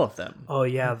luck on all of them. Oh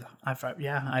yeah,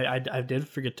 I did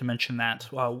forget to mention that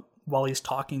while he's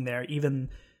talking there, even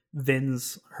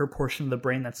her portion of the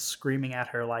brain that's screaming at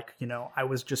her like, I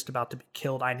was just about to be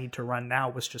killed, I need to run now,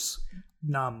 was just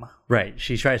numb. Right.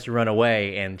 She tries to run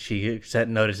away and she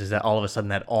notices that all of a sudden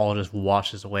that all just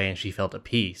washes away and she felt a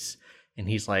peace. And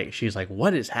she's like,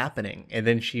 what is happening? And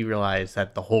then she realized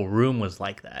that the whole room was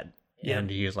like that. Yeah. And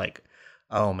he was like,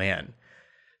 oh man.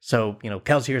 So,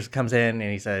 Kelsier comes in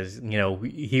and he says,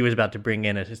 he was about to bring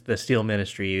in the Steel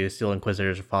Ministry, the Steel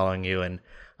Inquisitors are following you, and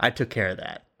I took care of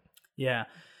that. Yeah.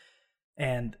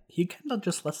 And he kind of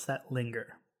just lets that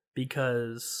linger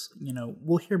because,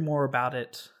 we'll hear more about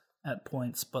it at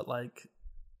points, but like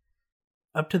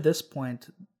up to this point,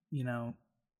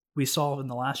 we saw in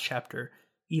the last chapter,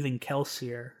 even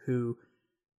Kelsier, who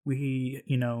we,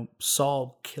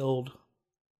 saw killed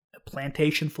a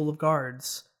plantation full of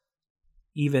guards,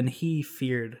 even he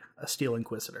feared a Steel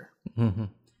Inquisitor. Mm-hmm.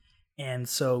 And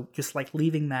so just like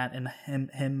leaving that and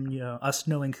him, us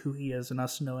knowing who he is and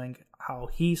us knowing how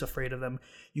he's afraid of them,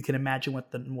 you can imagine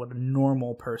what a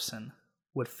normal person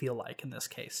would feel like in this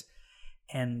case.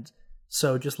 And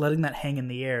so just letting that hang in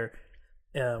the air,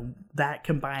 that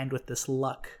combined with this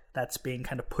luck that's being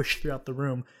kind of pushed throughout the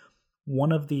room,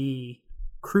 one of the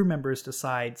crew members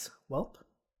decides, well,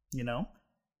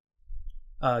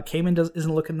 Cayman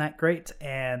isn't looking that great,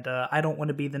 and I don't want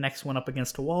to be the next one up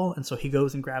against a wall. And so he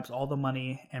goes and grabs all the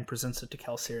money and presents it to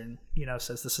Kelsier and,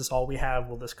 says, this is all we have.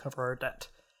 Will this cover our debt?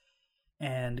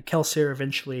 And Kelsier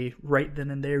eventually, right then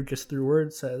and there, just through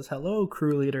words, says, hello,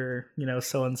 crew leader,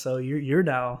 so-and-so, you're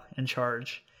now in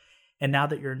charge. And now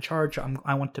that you're in charge,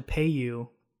 I want to pay you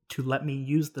to let me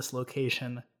use this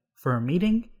location for a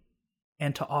meeting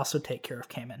and to also take care of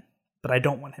Cayman. But I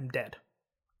don't want him dead.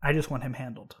 I just want him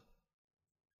handled.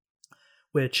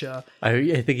 Which I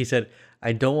think he said,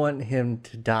 I don't want him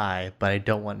to die, but I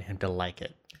don't want him to like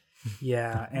it.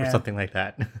 Yeah. Or something like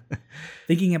that.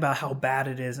 Thinking about how bad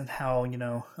it is and how,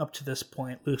 up to this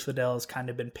point, Luthadel has kind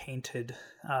of been painted.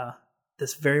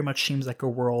 This very much seems like a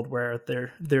world where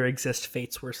there exist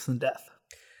fates worse than death.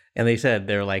 And they said,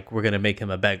 they're like, we're going to make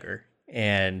him a beggar.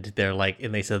 And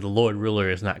they said the Lord Ruler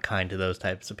is not kind to those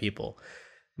types of people.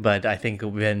 But I think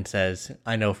Vin says,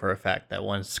 I know for a fact that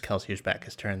once Kelsier's back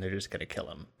is turned, they're just going to kill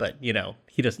him. But,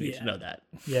 he doesn't need to know that.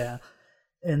 Yeah.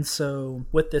 And so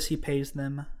with this, he pays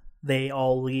them. They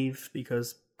all leave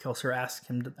because Kelsier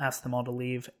asked them all to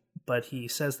leave. But he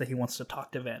says that he wants to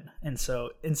talk to Vin. And so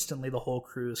instantly the whole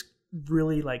crew is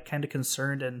really like kind of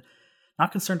concerned, and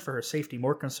not concerned for her safety,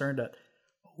 more concerned that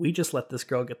we just let this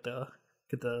girl get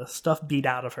the stuff beat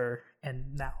out of her.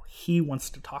 And now he wants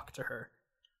to talk to her.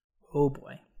 Oh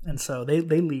boy. And so they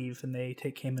leave and they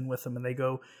take Cayman with them and they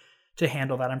go to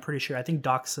handle that. I'm pretty sure. I think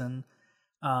Kelsier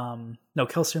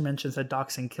mentions that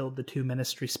Doxson killed the 2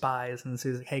 Ministry spies, and so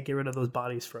he's like, hey, get rid of those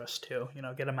bodies for us too.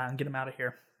 Get them out of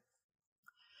here.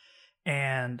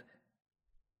 And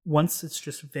once it's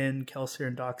just Vin, Kelsier,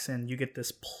 and Doxson, you get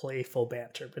this playful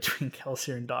banter between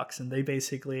Kelsier and Doxson. They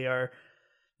basically are,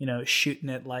 shooting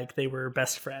it like they were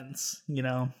best friends,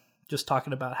 just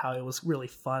talking about how it was really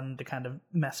fun to kind of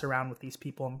mess around with these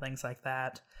people and things like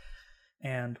that.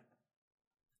 And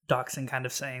Doxson kind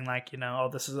of saying like, oh,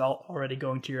 this is all already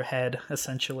going to your head,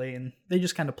 essentially. And they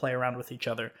just kind of play around with each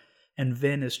other. And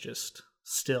Vin is just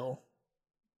still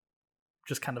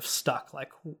just kind of stuck,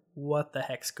 like, what the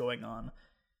heck's going on?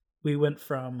 We went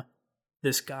from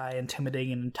this guy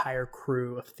intimidating an entire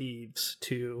crew of thieves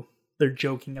to they're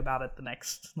joking about it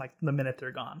the minute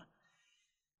they're gone.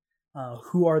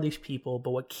 Who are these people?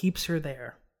 But what keeps her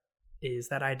there is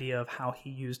that idea of how he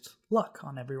used luck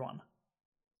on everyone.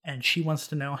 And she wants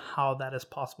to know how that is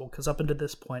possible, because up until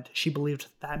this point, she believed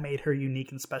that made her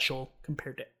unique and special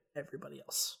compared to everybody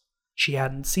else. She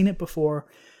hadn't seen it before,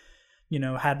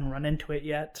 hadn't run into it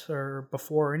yet or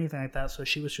before or anything like that, so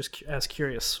she was just as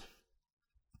curious.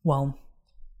 Well,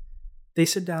 they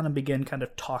sit down and begin kind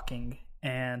of talking,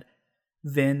 and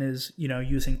Vin is,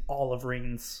 using all of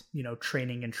Reen's,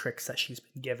 training and tricks that she's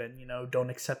been given.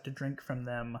 Don't accept a drink from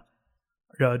them.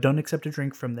 Don't accept a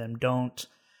drink from them. Don't,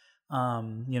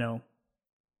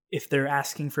 if they're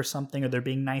asking for something or they're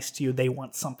being nice to you, they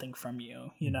want something from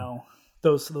you.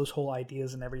 those whole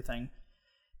ideas and everything.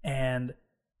 And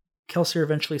Kelsier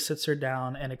eventually sits her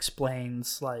down and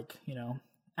explains, like,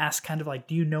 asks kind of like,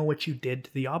 do you know what you did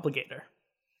to the Obligator?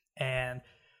 And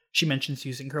she mentions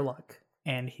using her luck.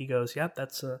 And he goes, yep,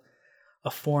 that's a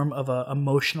form of a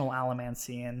emotional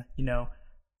allomancy. And,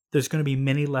 there's going to be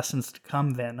many lessons to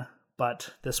come then,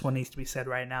 but this one needs to be said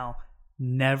right now.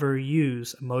 Never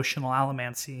use emotional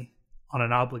allomancy on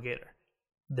an Obligator.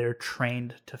 They're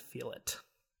trained to feel it.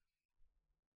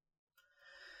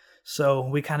 So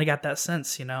we kind of got that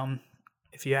sense,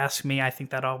 If you ask me, I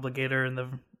think that Obligator in the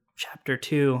chapter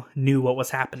 2 knew what was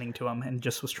happening to him and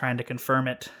just was trying to confirm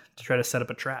it to try to set up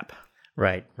a trap.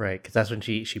 Right. Because that's when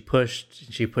she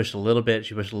pushed a little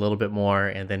bit more,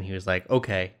 and then he was like,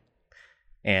 okay.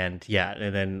 And yeah,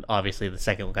 and then obviously the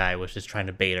second guy was just trying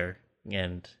to bait her,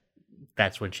 and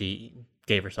that's when she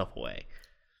gave herself away.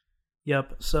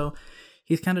 Yep. So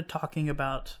he's kind of talking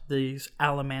about these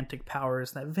allomantic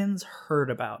powers that Vin's heard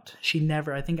about.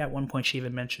 I think at one point she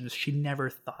even mentions she never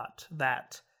thought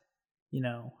that,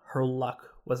 her luck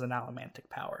was an allomantic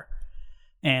power.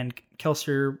 And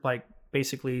Kelsier,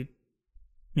 basically,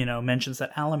 mentions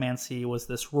that allomancy was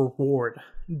this reward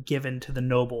given to the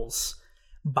nobles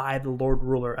by the Lord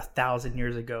Ruler 1,000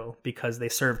 years ago because they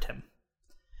served him.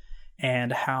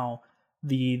 And how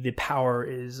the power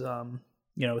is,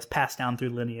 is passed down through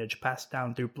lineage, passed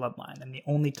down through bloodline. And the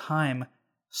only time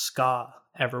Ska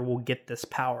ever will get this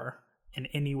power in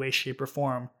any way, shape, or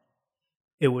form,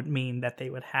 it would mean that they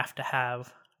would have to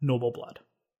have noble blood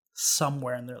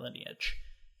somewhere in their lineage.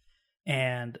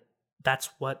 And that's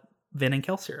what Vin and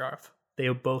Kelsier are. They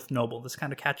are both noble. This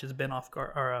kind of catches Vin off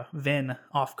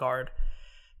guard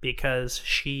because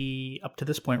she, up to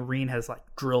this point, Reen has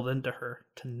drilled into her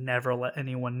to never let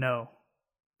anyone know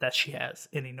that she has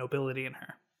any nobility in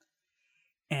her.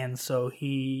 And so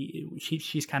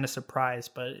she's kind of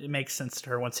surprised, but it makes sense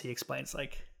to her once he explains,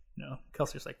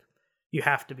 Kelsier's you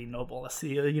have to be noble. That's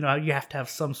you have to have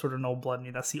some sort of noble blood in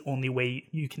you. That's the only way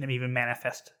you can even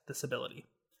manifest this ability.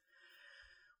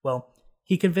 Well,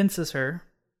 he convinces her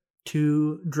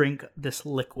to drink this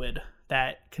liquid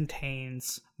that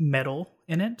contains metal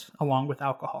in it, along with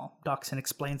alcohol. Doxin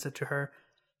explains it to her.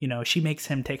 She makes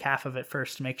him take half of it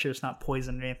first to make sure it's not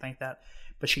poison or anything like that.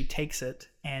 But she takes it,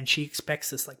 and she expects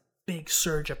this big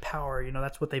surge of power.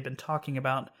 That's what they've been talking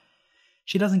about.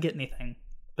 She doesn't get anything,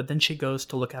 but then she goes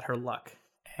to look at her luck.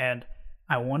 And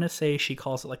I want to say she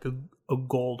calls it a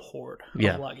gold hoard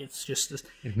of luck. It's just this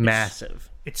massive.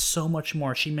 It's so much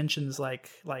more. She mentions I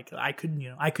could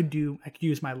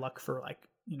use my luck for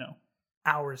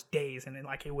hours, days, and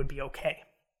it would be okay.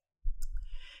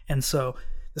 And so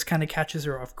this kind of catches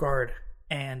her off guard,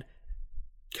 and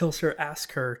Kelsier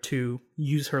asks her to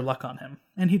use her luck on him,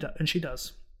 and she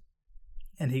does.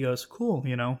 And he goes, "Cool,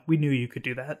 we knew you could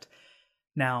do that.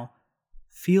 Now,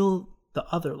 feel the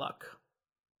other luck."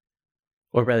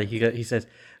 Or rather, he says,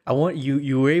 "I want you.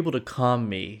 You were able to calm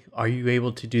me. Are you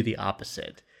able to do the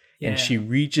opposite?" Yeah. And she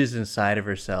reaches inside of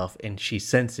herself, and she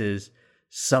senses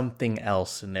something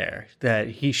else in there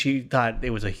that she thought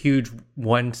it was a huge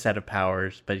one set of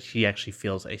powers, but she actually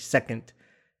feels a second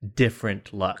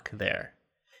different luck there.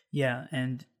 Yeah,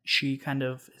 and she kind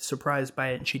of is surprised by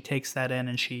it, and she takes that in,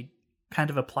 and she kind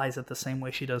of applies it the same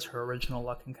way she does her original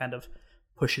luck, and kind of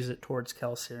pushes it towards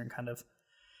Kelsier, and kind of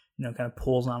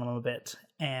pulls on him a bit.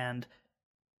 And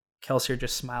Kelsier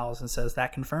just smiles and says,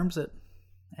 "That confirms it."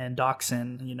 And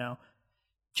Doxin,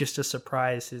 just a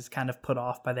surprise, is kind of put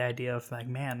off by the idea of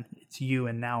man, it's you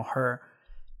and now her.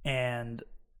 And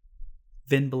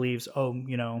Vin believes,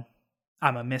 I'm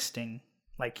a misting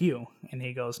like you. And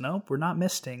he goes, "Nope, we're not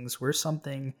mistings. We're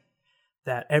something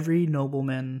that every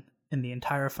nobleman in the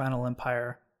entire Final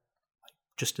Empire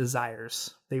just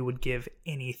desires. They would give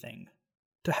anything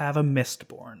to have a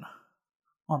Mistborn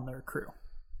on their crew."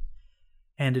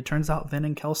 And it turns out Vin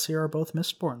and Kelsier are both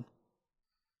Mistborn.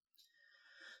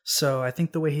 So I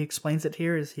think the way he explains it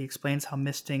here is he explains how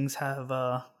Mistings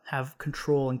have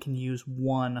control and can use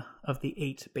one of the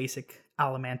 8 basic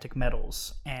allomantic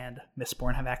metals, and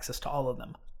Mistborn have access to all of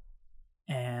them.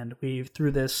 And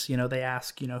through this, they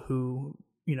ask,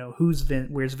 where's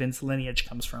Vin's lineage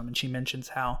comes from, and she mentions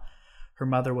how her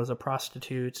mother was a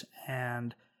prostitute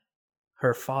and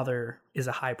her father is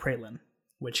a high prelin,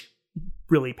 which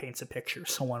really paints a picture,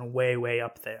 someone way, way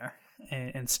up there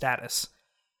in status.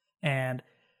 And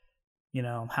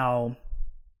how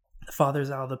the father's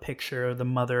out of the picture, the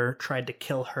mother tried to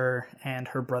kill her, and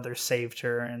her brother saved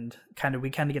her, and we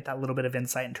get that little bit of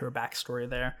insight into her backstory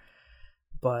there.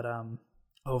 But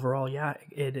overall, yeah,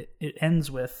 it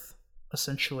ends with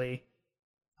essentially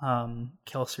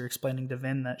Kelsier explaining to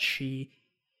Vin that she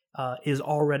is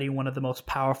already one of the most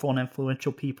powerful and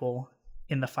influential people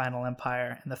in the Final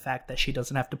Empire, and the fact that she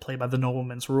doesn't have to play by the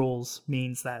nobleman's rules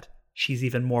means that she's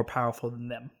even more powerful than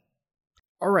them.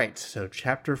 All right, so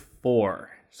chapter 4.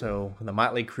 So when the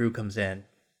motley crew comes in.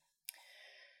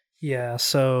 Yeah,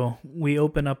 so we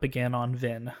open up again on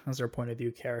Vin as our point of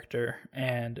view character,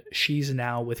 and she's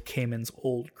now with Cayman's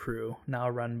old crew, now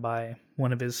run by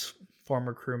one of his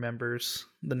former crew members.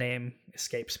 The name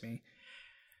escapes me.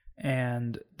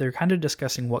 And they're kind of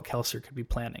discussing what Kelsier could be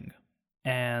planning.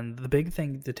 And the big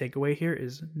thing to take away here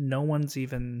is no one's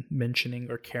even mentioning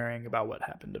or caring about what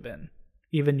happened to Vin.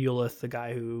 Even Eulith, the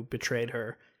guy who betrayed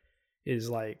her,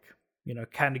 is like,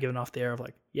 kind of giving off the air of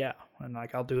like, yeah, and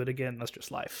like, I'll do it again. That's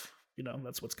just life.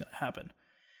 That's what's going to happen.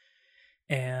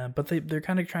 But they're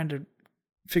kind of trying to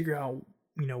figure out,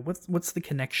 what's the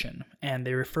connection. And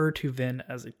they refer to Vin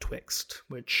as a twixt,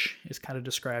 which is kind of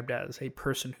described as a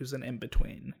person who's an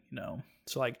in-between,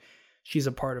 So like, she's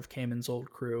a part of Cayman's old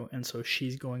crew, and so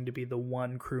she's going to be the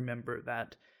one crew member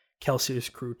that Kelsier's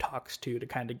crew talks to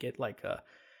kind of get like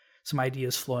some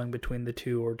ideas flowing between the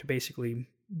two, or to basically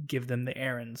give them the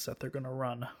errands that they're going to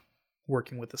run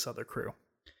working with this other crew.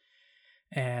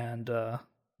 And,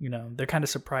 they're kind of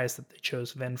surprised that they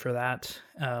chose Vin for that.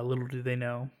 Little do they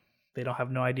know, they don't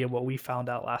have no idea what we found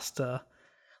out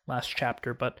last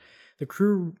chapter, but the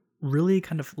crew really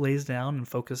kind of lays down and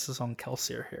focuses on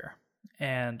Kelsier here.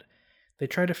 And they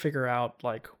try to figure out,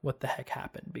 like, what the heck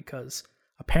happened, because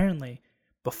apparently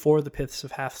before the Piths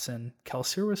of Halfsin,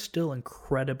 Kelsier was still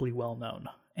incredibly well known.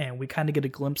 And we kind of get a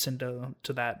glimpse into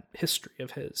that history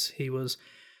of his. He was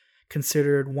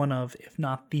considered one of, if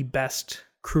not the best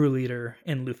crew leader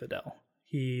in Luthadel.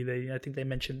 I think they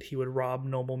mentioned he would rob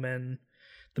noblemen,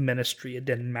 the ministry. It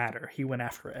didn't matter. He went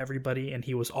after everybody, and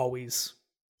he always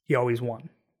won,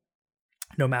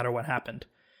 no matter what happened.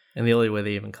 And the only way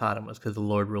they even caught him was because the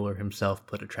Lord Ruler himself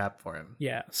put a trap for him.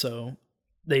 Yeah, so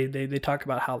they talk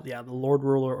about how, the Lord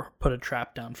Ruler put a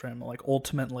trap down for him. Like,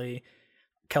 ultimately,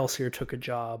 Kelsier took a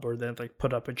job, or they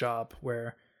put up a job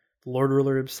where the Lord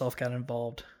Ruler himself got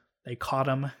involved. They caught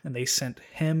him, and they sent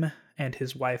him and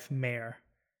his wife Mare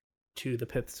to the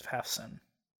Piths of Halfsin.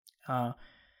 And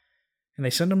they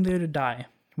sent him there to die.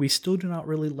 We still do not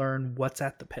really learn what's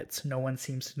at the pits. No one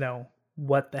seems to know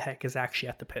what the heck is actually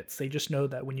at the pits. They just know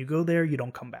that when you go there, you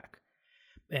don't come back.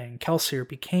 And Kelsier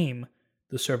became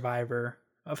the survivor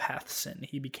of Halfsin.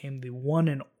 He became the one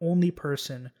and only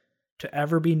person to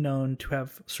ever be known to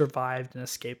have survived and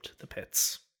escaped the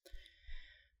pits.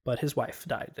 But his wife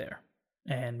died there.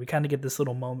 And we kind of get this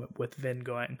little moment with Vin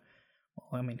going,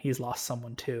 well, I mean, he's lost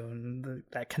someone too. And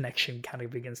that connection kind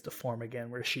of begins to form again,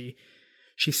 where she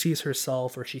sees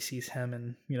herself, or she sees him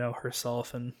and,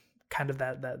 herself, and kind of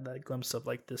that glimpse of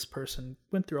like, this person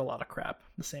went through a lot of crap,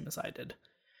 the same as I did.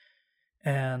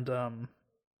 And,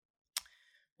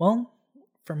 well,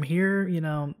 from here,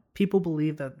 people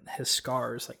believe that his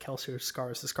scars, like Kelsier's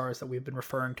scars, the scars that we've been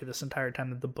referring to this entire time,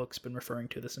 that the book's been referring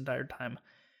to this entire time,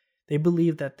 they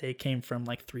believe that they came from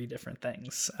like 3 different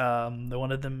things.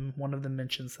 One of them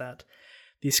mentions that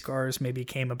these scars maybe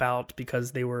came about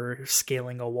because they were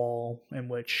scaling a wall in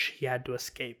which he had to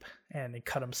escape, and he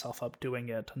cut himself up doing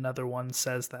it. Another one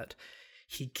says that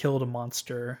he killed a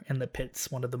monster in the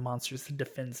pits, one of the monsters that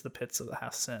defends the pits of the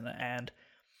Halfsin, and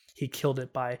he killed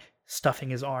it by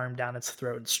stuffing his arm down its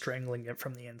throat and strangling it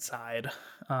from the inside.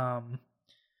 And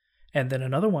then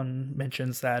another one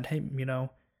mentions that, hey,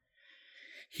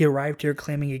 he arrived here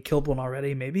claiming he killed one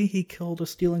already. Maybe he killed a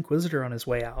Steel Inquisitor on his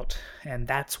way out, and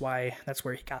that's where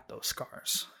he got those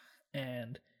scars.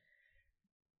 And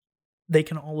they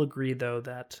can all agree, though,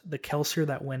 that the Kelsier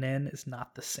that went in is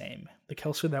not the same. The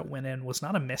Kelsier that went in was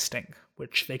not a Misting,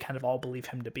 which they kind of all believe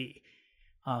him to be.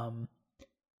 And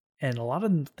a lot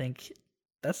of them think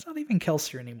that's not even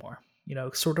Kelsier anymore.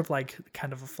 Sort of like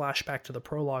kind of a flashback to the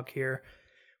prologue here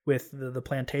with the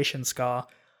plantation ska.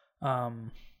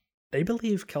 They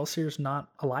believe Kelsier's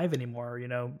not alive anymore.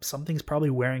 Something's probably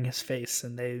wearing his face,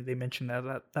 and they mention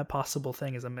that possible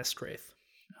thing is a Mistwraith.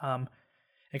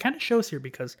 It kind of shows here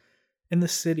because in the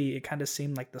city, it kind of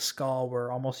seemed like the Skull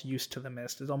were almost used to the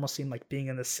mist. It almost seemed like being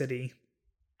in the city,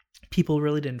 people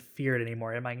really didn't fear it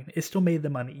anymore. It still made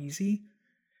them uneasy,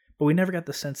 but we never got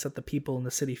the sense that the people in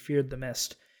the city feared the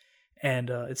mist.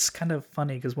 And it's kind of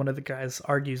funny because one of the guys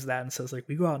argues that and says, like,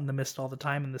 we go out in the mist all the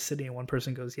time in the city. And one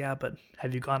person goes, yeah, but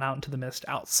have you gone out into the mist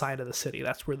outside of the city?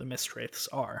 That's where the Mistwraiths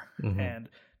are. Mm-hmm. And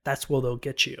that's where they'll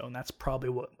get you. And that's probably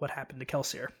what happened to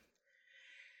Kelsier.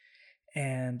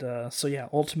 And so, yeah,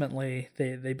 ultimately,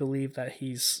 they believe that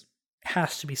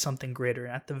has to be something greater.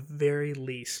 At the very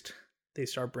least, they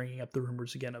start bringing up the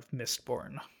rumors again of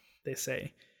Mistborn. They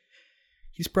say,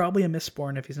 He's probably a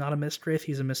Mistborn. If he's not a Mistwraith,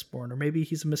 he's a Mistborn. Or maybe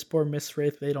he's a Mistborn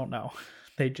Mistwraith. They don't know.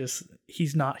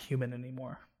 He's not human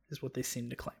anymore, is what they seem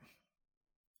to claim.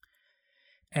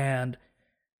 And,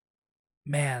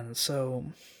 man,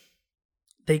 so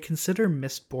they consider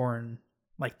Mistborn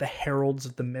like the heralds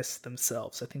of the mist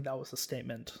themselves. I think that was a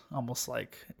statement, almost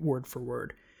like word for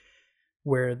word,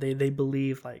 where they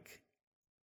believe like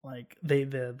they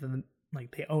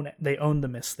own it. They own the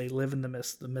mist. They live in the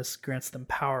mist. The mist grants them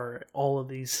power. All of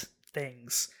these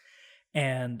things,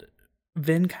 and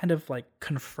Vin kind of like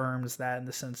confirms that in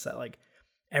the sense that like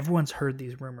everyone's heard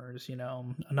these rumors.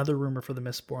 Another rumor for the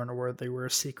Mistborn, where they were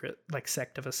a secret like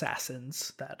sect of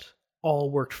assassins that all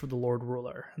worked for the Lord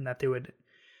Ruler, and that they would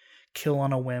kill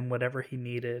on a whim whatever he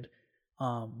needed.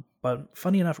 But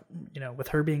funny enough, with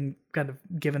her being kind of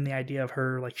given the idea of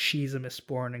her, like she's a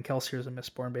Mistborn and Kelsier's a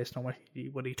Mistborn based on what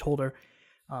he told her,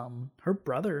 her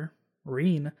brother,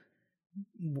 Reen,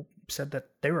 said that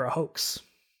they were a hoax,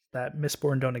 that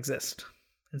Mistborn don't exist.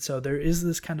 And so there is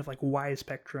this kind of like wide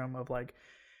spectrum of like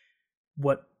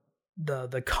what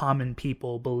the common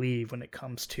people believe when it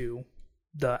comes to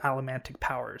the Allomantic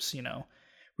powers.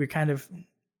 We're kind of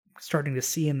starting to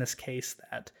see in this case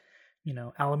that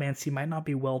allomancy might not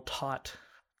be well taught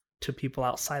to people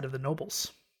outside of the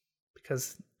nobles,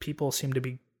 because people seem to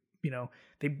be,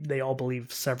 they all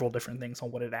believe several different things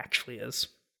on what it actually is.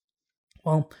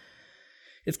 Well,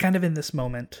 it's kind of in this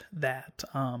moment that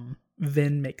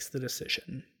Vin makes the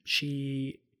decision.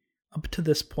 Up to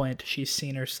this point, she's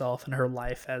seen herself and her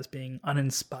life as being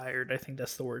uninspired. I think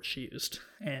that's the word she used.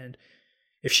 And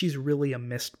if she's really a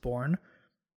Mistborn,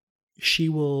 she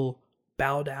will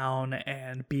bow down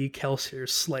and be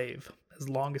Kelsier's slave as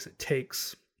long as it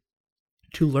takes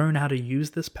to learn how to use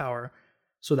this power,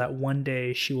 so that one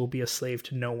day she will be a slave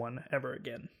to no one ever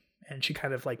again. And she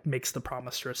kind of like makes the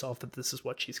promise to herself that this is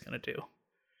what she's going to do.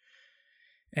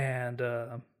 And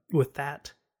with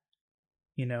that,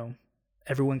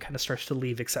 everyone kind of starts to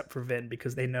leave except for Vin,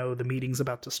 because they know the meeting's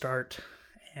about to start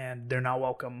and they're not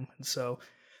welcome. And so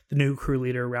the new crew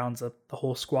leader rounds up the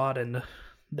whole squad and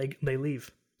they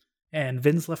leave. And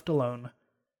Vin's left alone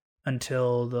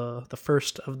until the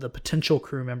first of the potential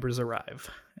crew members arrive.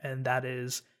 And that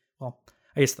is, well,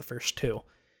 I guess the first two.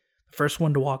 The first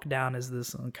one to walk down is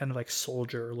this kind of like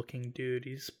soldier-looking dude.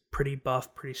 He's pretty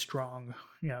buff, pretty strong,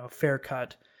 fair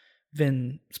cut.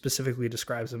 Vin specifically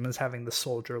describes him as having the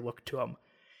soldier look to him.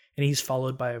 And he's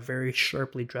followed by a very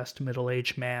sharply dressed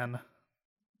middle-aged man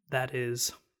that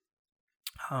is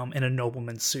in a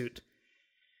nobleman's suit.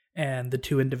 And the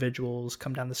two individuals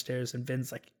come down the stairs, and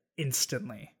Vin's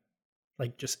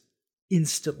just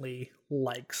instantly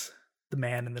likes the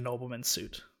man in the nobleman's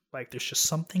suit. Like, there's just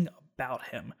something about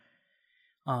him.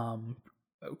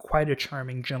 Quite a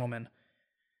charming gentleman.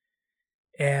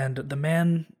 And the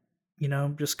man,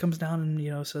 just comes down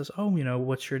and, says, oh,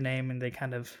 what's your name? And they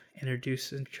kind of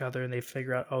introduce each other, and they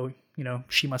figure out, oh,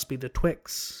 she must be the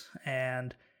Twix.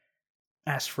 And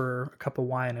ask for a cup of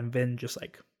wine, and Vin just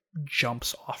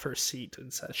jumps off her seat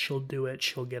and says she'll do it.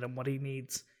 She'll get him what he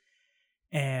needs.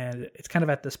 And it's kind of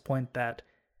at this point that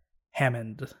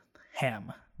Ham,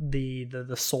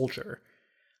 the soldier,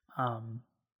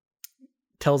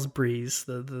 tells Breeze,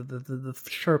 the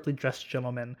sharply dressed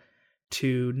gentleman,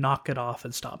 to knock it off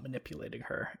and stop manipulating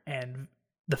her. And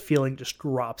the feeling just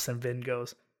drops, and Vin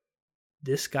goes,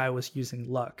 this guy was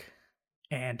using luck,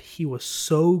 and he was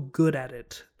so good at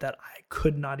it that I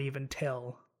could not even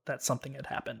tell that something had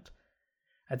happened.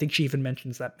 I think she even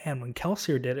mentions that, man, when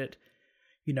Kelsier did it,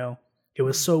 it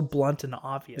was so blunt and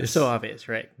obvious. It's so obvious,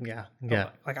 right? Yeah.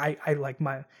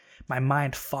 My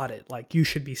mind fought it. Like, you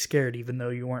should be scared, even though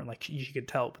you weren't. Like, you could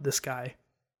tell. But this guy,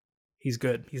 he's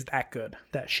good. He's that good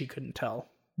that she couldn't tell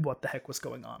what the heck was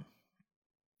going on.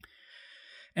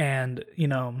 And,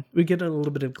 we get a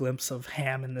little bit of glimpse of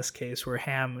Ham in this case, where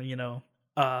Ham,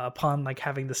 upon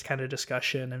having this kind of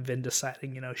discussion and Vin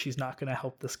deciding, she's not going to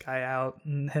help this guy out,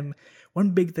 and him,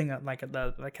 one big thing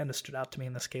that kind of stood out to me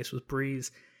in this case was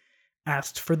Breeze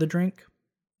asked for the drink.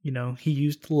 He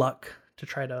used luck to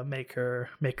try to make her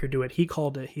do it.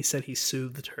 He said he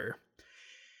soothed her.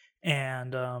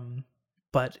 And,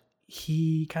 but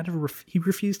he kind of, he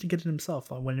refused to get it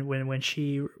himself. When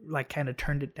she kind of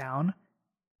turned it down,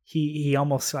 he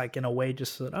almost in a way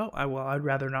just said, I'd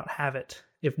rather not have it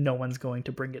if no one's going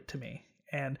to bring it to me.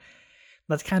 And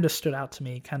that's kind of stood out to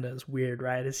me kind of as weird,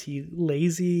 right? Is he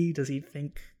lazy? Does he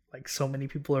think so many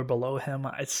people are below him?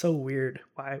 It's so weird.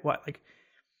 Why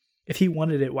if he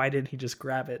wanted it, why didn't he just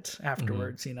grab it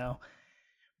afterwards,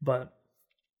 But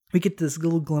we get this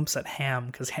little glimpse at Ham,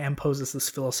 because Ham poses this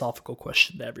philosophical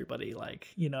question to everybody,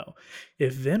 like,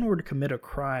 if Vin were to commit a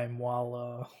crime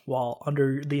while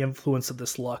under the influence of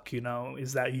this luck,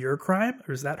 is that your crime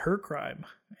or is that her crime?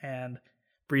 And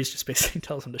Breeze just basically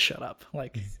tells him to shut up,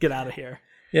 like, get out of here.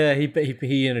 Yeah,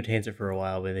 he entertains it for a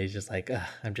while, but he's just like,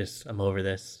 I'm over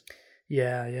this.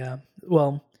 Yeah.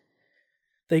 Well,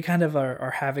 they kind of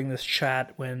are having this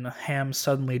chat when Ham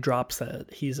suddenly drops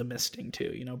that he's a misting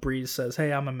too. Breeze says,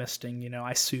 hey, I'm a misting.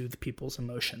 I soothe people's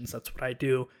emotions. That's what I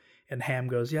do. And Ham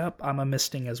goes, yep, I'm a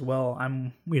misting as well.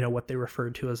 I'm, what they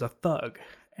referred to as a thug.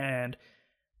 And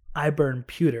I burn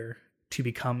pewter to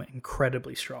become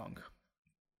incredibly strong.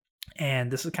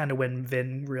 And this is kind of when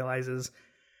Vin realizes,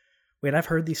 wait, I've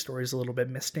heard these stories a little bit.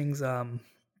 Mistings are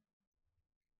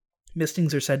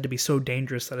said to be so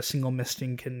dangerous that a single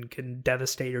misting can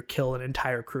devastate or kill an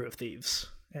entire crew of thieves.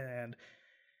 And,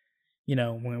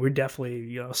 when we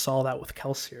definitely, saw that with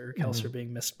Kelsier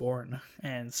being Mistborn.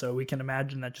 And so we can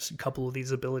imagine that just a couple of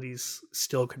these abilities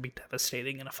still could be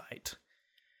devastating in a fight.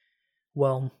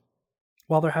 Well,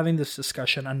 while they're having this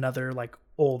discussion, another, like,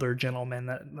 older gentleman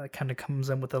that kind of comes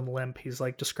in with a limp, he's,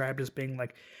 like, described as being,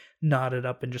 like, knotted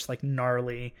up and just, like,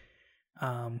 gnarly.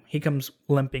 He comes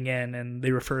limping in, and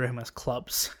they refer to him as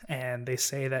Clubs, and they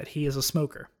say that he is a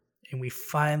smoker. And we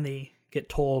finally get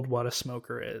told what a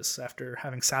smoker is after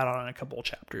having sat on a couple of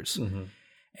chapters. Mm-hmm.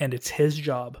 And it's his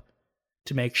job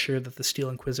to make sure that the Steel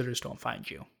Inquisitors don't find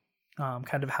you.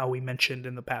 Kind of how we mentioned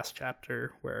in the past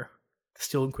chapter, where the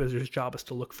Steel Inquisitor's job is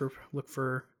to look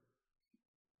for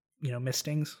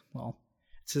mistings. Well,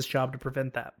 it's his job to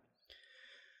prevent that.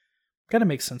 Kind of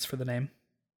makes sense for the name.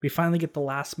 We finally get the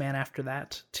last man after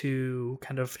that to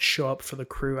kind of show up for the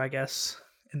crew, I guess,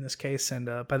 in this case, and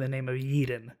by the name of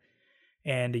Eden.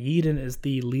 And Eden is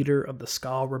the leader of the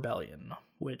Skal Rebellion,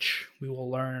 which we will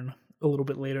learn a little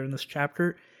bit later in this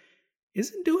chapter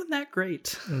isn't doing that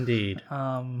great. Indeed.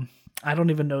 I don't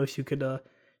even know if you could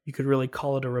really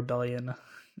call it a rebellion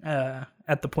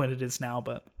at the point it is now,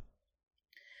 but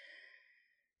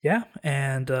yeah,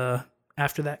 and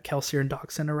after that, Kelsier and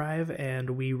Doxin arrive,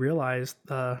 and we realize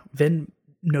Vin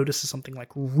notices something, like,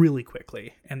 really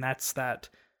quickly, and that's that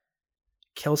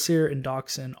Kelsier and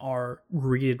Doxin are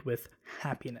greeted with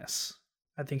happiness.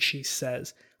 I think she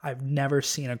says, I've never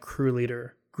seen a crew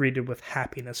leader greeted with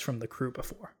happiness from the crew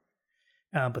before.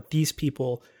 But these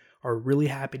people are really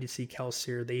happy to see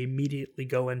Kelsier. They immediately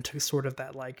go into sort of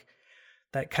that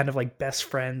kind of, like, best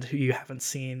friend who you haven't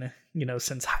seen,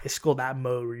 since high school, that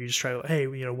mode where you just try to, hey,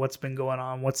 what's been going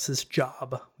on? What's this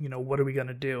job? What are we going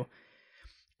to do?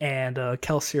 And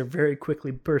Kelsier very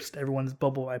quickly burst everyone's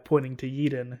bubble by pointing to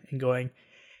Eden and going,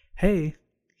 hey,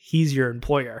 he's your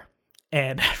employer.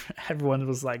 And everyone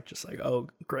was just like, oh,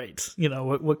 great.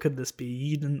 What could this be?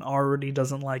 Eden already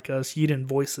doesn't like us. Eden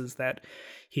voices that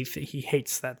he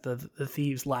hates that the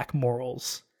thieves lack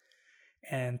morals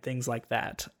and things like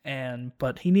that.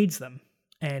 But he needs them.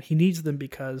 And he needs them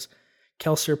because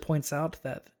Kelsier points out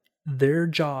that their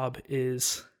job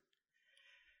is,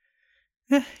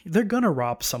 they're going to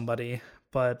rob somebody,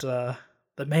 but the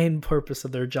main purpose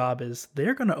of their job is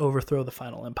they're going to overthrow the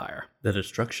Final Empire. The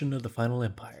destruction of the Final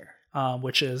Empire.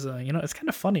 Which is, it's kind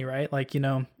of funny, right? Like,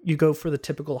 you go for the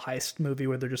typical heist movie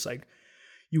where they're just like,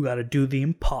 you got to do the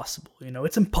impossible.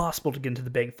 It's impossible to get into the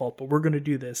bank vault, but we're going to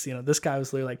do this. This guy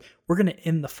was literally like, we're going to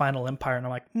end the Final Empire. And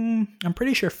I'm like, I'm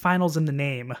pretty sure final's in the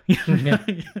name.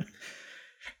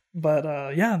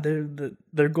 But yeah,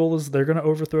 their goal is they're going to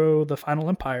overthrow the Final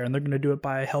Empire, and they're going to do it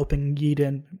by helping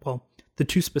Eden. Well, the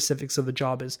two specifics of the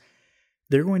job is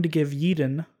they're going to give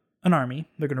Eden an army.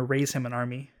 They're going to raise him an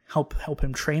army, help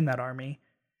him train that army,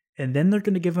 and then they're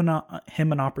going to give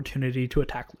him an opportunity to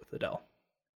attack Luthadel.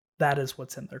 That is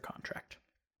what's in their contract.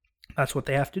 That's what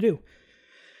they have to do.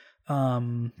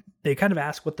 They kind of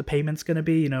ask what the payment's going to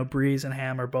be. Breeze and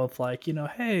Ham are both like,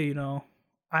 hey,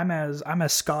 I'm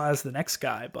as ska as the next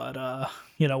guy, but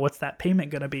what's that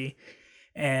payment going to be?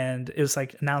 And it was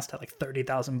announced at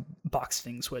 30,000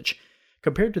 boxings, which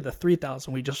compared to the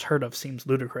 3,000 we just heard of seems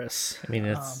ludicrous. I mean,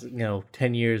 it's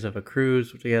 10 years of a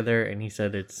cruise together, and he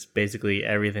said it's basically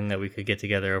everything that we could get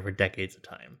together over decades of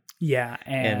time. Yeah,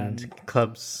 and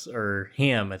Clubs or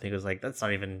Ham, I think, was like, that's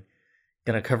not even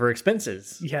gonna cover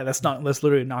expenses. Yeah, that's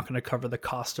literally not going to cover the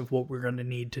cost of what we're going to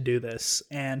need to do this.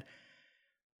 And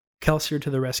Kelsier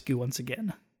to the rescue once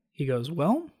again. He goes,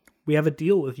 well, we have a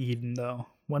deal with Eden, though.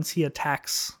 Once he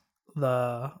attacks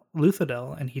the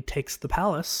Luthadel and he takes the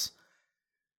palace,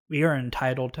 we are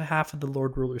entitled to half of the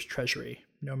Lord Ruler's treasury,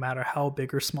 no matter how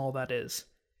big or small that is.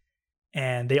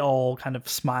 And they all kind of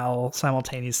smile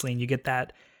simultaneously, and you get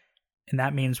that, and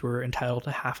that means we're entitled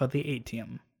to half of the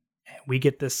Atium. And we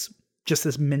get this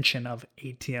mention of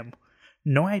ATM.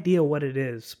 No idea what it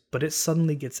is, but it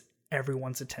suddenly gets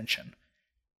everyone's attention.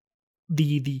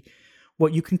 The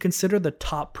what you can consider the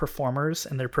top performers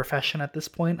in their profession at this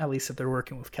point, at least if they're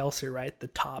working with Kelsier, right?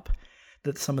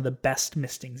 Some of the best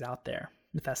mistings out there,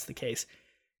 if that's the case.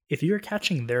 If you're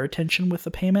catching their attention with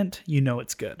a payment, you know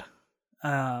it's good.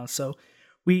 So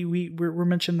we're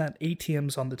mentioning that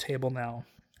ATM's on the table now,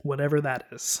 whatever that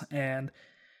is, and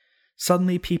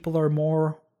suddenly people are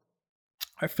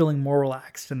feeling more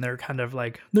relaxed, and they're kind of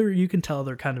like you can tell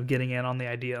they're kind of getting in on the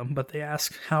idea, but they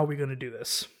ask, how are we going to do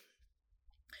this?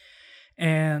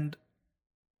 And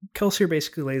Kelsier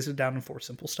basically lays it down in 4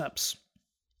 simple steps.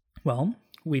 Well,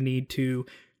 we need to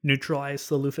neutralize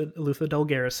the Luthadel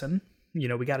garrison.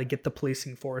 We got to get the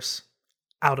policing force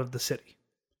out of the city.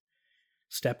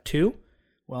 Step 2,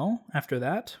 well, after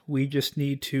that, we just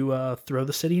need to throw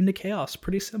the city into chaos.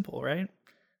 Pretty simple, right?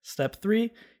 Step 3,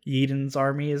 Yedin's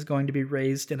army is going to be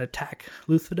raised and attack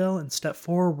Luthadel. And step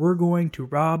 4, we're going to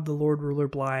rob the Lord Ruler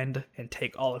blind and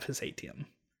take all of his ATM.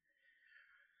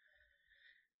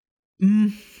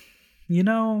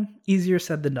 Easier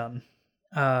said than done.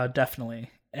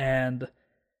 Definitely. And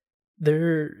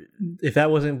if that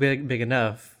wasn't big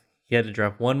enough, he had to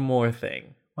drop one more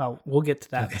thing. Well, we'll get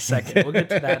to that in a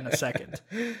second.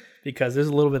 Because there's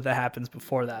a little bit that happens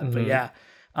before that. Mm-hmm. But yeah,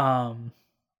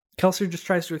 Kelsier just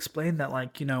tries to explain that,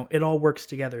 it all works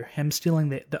together. Them stealing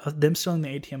the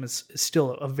ATM is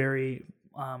still a very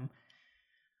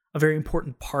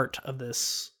important part of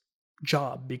this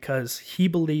job, because he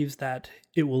believes that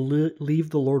it will leave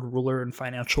the Lord Ruler in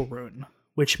financial ruin,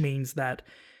 which means that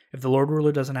if the Lord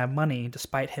Ruler doesn't have money,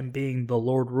 despite him being the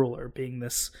Lord Ruler, being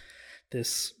this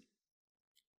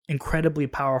incredibly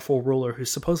powerful ruler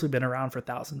who's supposedly been around for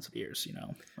thousands of years,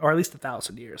 or at least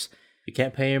 1,000 years. You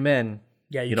can't pay your men.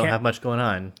 Yeah, you don't have much going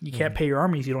on. You can't pay your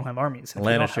armies. You don't have armies.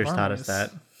 Lannisters taught us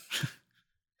that.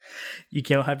 You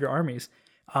can't have your armies.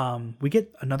 We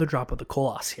get another drop of the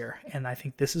Koloss here, and I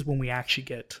think this is when we actually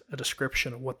get a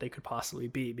description of what they could possibly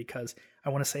be, because I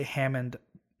want to say Hammond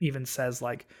even says,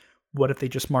 what if he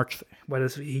just marches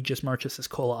his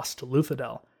Koloss to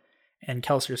Luthadel? And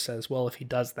Kelsier says, well, if he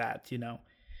does that,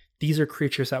 these are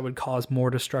creatures that would cause more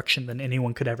destruction than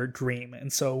anyone could ever dream.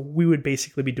 And so we would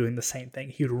basically be doing the same thing.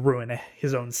 He would ruin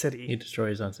his own city. He'd destroy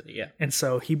his own city, yeah. And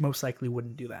so he most likely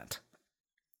wouldn't do that.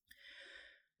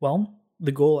 Well,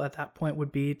 the goal at that point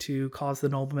would be to cause the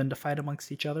noblemen to fight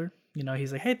amongst each other.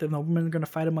 He's like, hey, the noblemen are going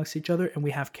to fight amongst each other, and we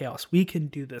have chaos. We can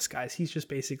do this, guys. He's just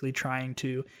basically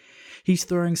he's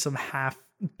throwing some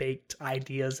half-baked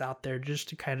ideas out there just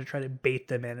to kind of try to bait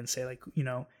them in and say,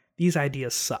 these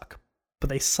ideas suck. But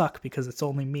they suck because it's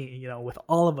only me. With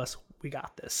all of us, we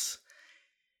got this.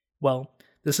 Well,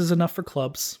 this is enough for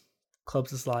Clubs.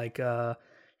 Clubs is like, you're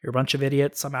a bunch of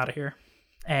idiots. I'm out of here.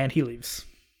 And he leaves.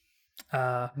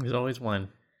 There's always one.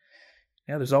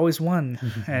 Yeah, there's always one.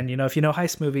 And, if you know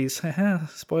heist movies,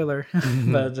 spoiler,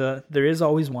 but there is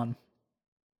always one.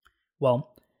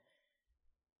 Well,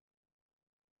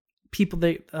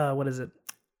 what is it?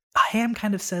 Ham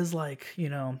kind of says,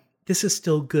 this is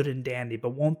still good and dandy,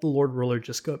 but won't the Lord Ruler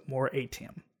just get more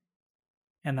ATM?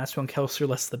 And that's when Kelsier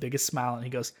lets the biggest smile, and he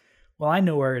goes, well, I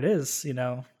know where it is.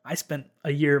 I spent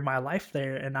a year of my life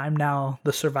there, and I'm now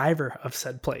the survivor of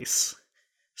said place.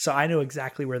 So I know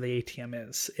exactly where the ATM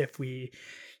is. If we,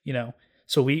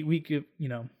 so we could,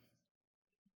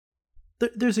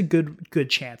 there's a good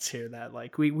chance here that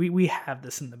we have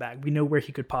this in the bag. We know where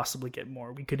he could possibly get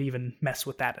more. We could even mess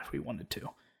with that if we wanted to.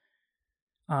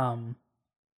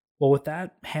 Well, with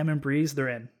that, Ham and Breeze, they're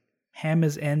in. Ham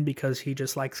is in because he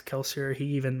just likes Kelsier. He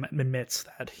even admits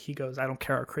that he goes, I don't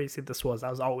care how crazy this was.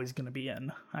 I was always going to be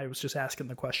in. I was just asking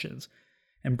the questions.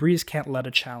 And Breeze can't let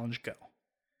a challenge go.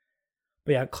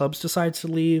 But yeah, Clubs decides to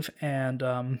leave, and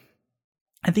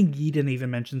I think Yedin even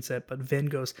mentions it, but Vin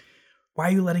goes, why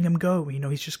are you letting him go?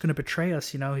 He's just going to betray us.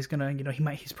 He's going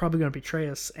to, he's probably going to betray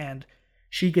us. And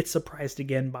she gets surprised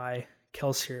again by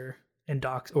Kelsier and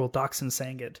Doxson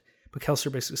saying it. But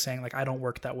Kelsier basically saying, I don't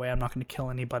work that way. I'm not going to kill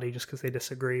anybody just because they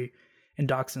disagree. And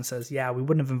Doxson says, yeah, we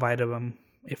wouldn't have invited him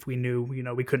if we knew,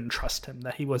 we couldn't trust him,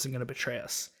 that he wasn't going to betray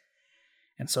us.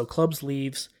 And so Clubs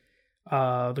leaves.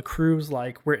 The crew's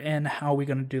like, we're in. How are we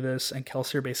going to do this? And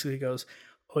Kelsier basically goes,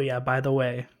 oh yeah, by the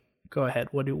way, go ahead.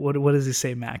 What does he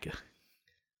say, Mac?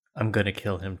 I'm going to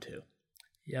kill him too.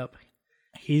 Yep.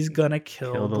 He's going to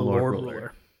kill the Lord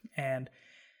Ruler. And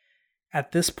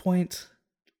at this point,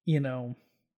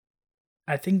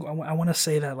 I think I want to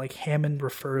say that Hammond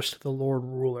refers to the Lord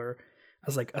Ruler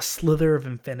as a slither of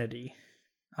infinity.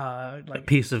 A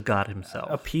piece of God himself.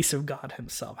 A piece of God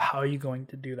himself. How are you going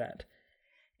to do that?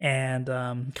 And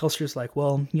Kelsier's like,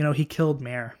 well, he killed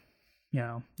Mare.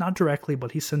 Not directly,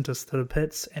 but he sent us to the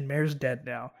pits, and Mare's dead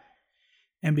now.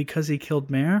 And because he killed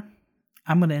Mare,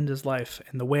 I'm going to end his life.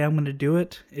 And the way I'm going to do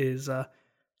it is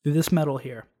through this medal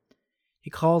here. He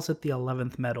calls it the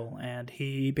 11th medal, and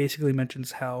he basically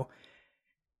mentions how,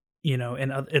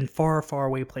 in far, far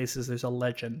away places, there's a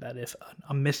legend that if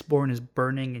a Mistborn is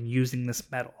burning and using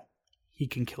this medal, he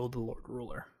can kill the Lord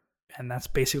Ruler. And that's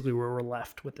basically where we're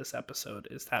left with this episode,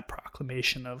 is that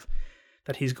proclamation of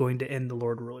that he's going to end the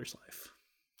Lord Ruler's life.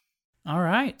 All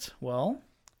right, well...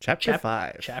 Chapter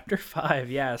 5. Chapter 5,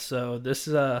 yeah. So this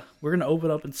is we're going to open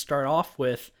up and start off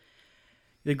with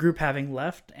the group having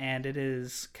left, and it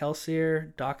is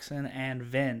Kelsier, Dockson, and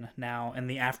Vin now in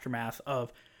the aftermath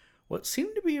of what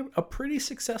seemed to be a pretty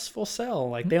successful sell.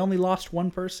 Like, they only lost one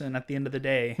person at the end of the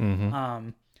day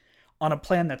on a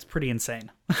plan that's pretty insane.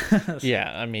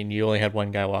 Yeah, I mean, you only had one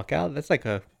guy walk out. That's like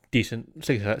a decent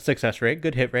success rate,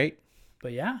 good hit rate.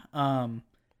 But yeah,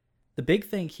 the big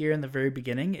thing here in the very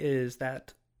beginning is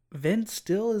that Vin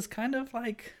still is kind of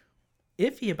like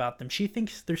iffy about them. She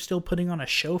thinks they're still putting on a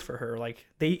show for her. Like,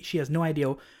 she has no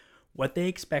idea what they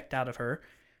expect out of her.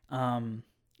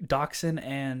 Dockson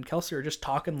and Kelsier are just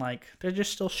talking like they're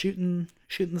just still shooting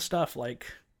the stuff. Like,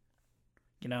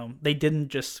 they didn't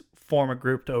just form a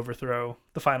group to overthrow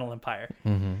the Final Empire.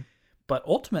 But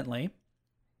ultimately,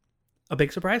 a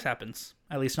big surprise happens.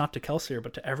 At least not to Kelsier,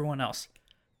 but to everyone else.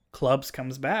 Clubs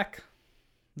comes back.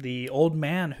 The old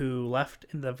man who left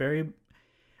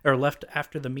left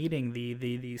after the meeting,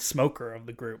 the smoker of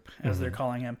the group, as they're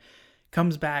calling him,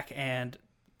 comes back and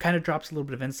kind of drops a little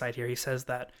bit of insight here. He says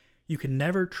that you can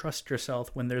never trust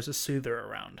yourself when there's a soother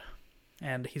around.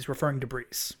 And he's referring to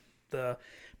Breeze, the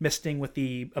misting with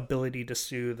the ability to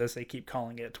soothe, as they keep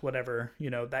calling it, whatever,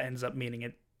 that ends up meaning.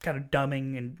 It kind of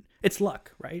dumbing, and it's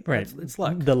luck, right? Right. It's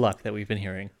luck. The luck that we've been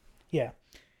hearing. Yeah.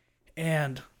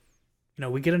 And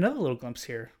we get another little glimpse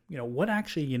here. What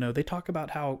actually, they talk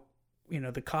about how,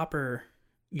 the copper,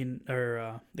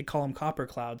 they call them copper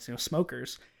clouds,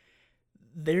 smokers.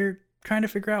 They're trying to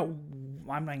figure out,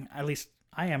 at least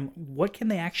I am, what can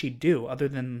they actually do other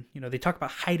than, they talk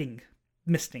about hiding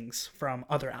mistings from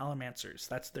other Allomancers.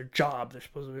 That's their job. They're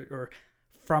supposed to, or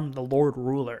from the Lord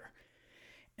Ruler.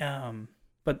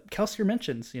 But Kelsier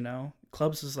mentions,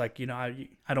 Clubs is like, I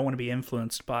don't want to be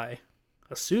influenced by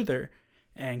a soother.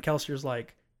 And Kelsier's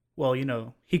like, well,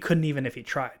 he couldn't even if he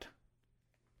tried.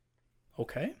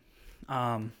 Okay.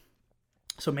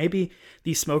 So maybe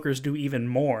these smokers do even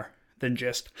more than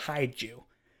just hide you.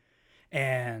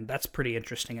 And that's pretty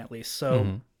interesting, at least.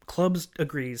 So Clubs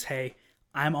agrees, hey,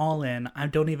 I'm all in. I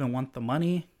don't even want the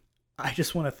money. I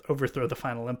just want to overthrow the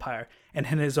Final Empire. And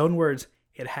in his own words,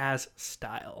 it has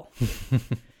style.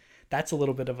 That's a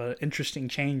little bit of an interesting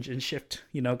change and shift,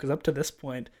 because up to this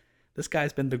point, this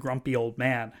guy's been the grumpy old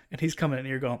man, and he's coming in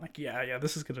here going like, yeah,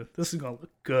 this is gonna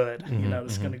look good.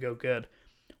 This is gonna go good.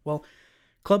 Well,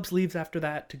 Clubs leaves after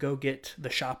that to go get the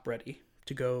shop ready,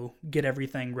 to go get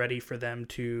everything ready for them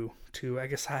to I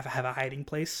guess have a hiding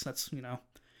place. That's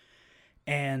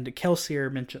And Kelsier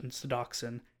mentions to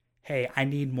Dockson, hey, I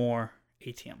need more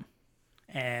ATM.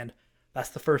 And that's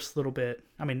the first little bit.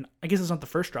 I mean, I guess it's not the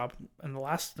first drop. And the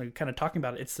last, kind of talking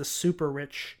about it, it's the super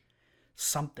rich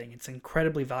something. It's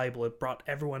incredibly valuable. It brought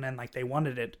everyone in like they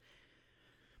wanted it.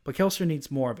 But Kelsier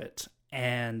needs more of it.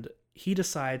 And he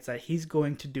decides that he's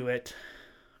going to do it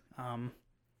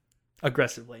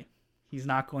aggressively. He's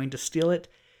not going to steal it.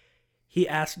 He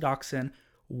asks Dockson,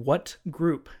 what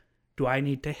group do I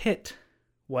need to hit?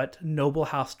 What noble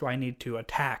house do I need to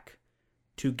attack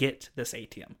to get this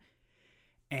ATM?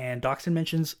 And Dockson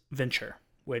mentions Venture,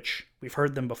 which we've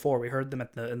heard them before. We heard them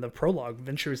in the prologue.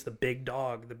 Venture is the big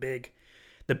dog, the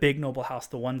big noble house,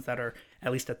 the ones that are,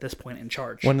 at least at this point, in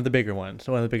charge. One of the bigger ones,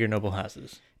 one of the bigger noble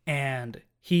houses. And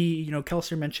he,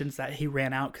 Kelsier mentions that he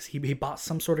ran out because he bought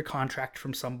some sort of contract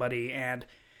from somebody, and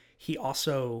he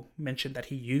also mentioned that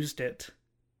he used it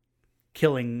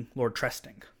killing Lord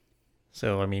Tresting.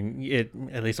 So, I mean, it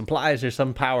at least implies there's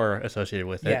some power associated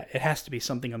with it. Yeah, it has to be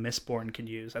something a Mistborn can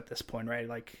use at this point, right?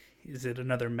 Like, is it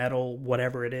another metal,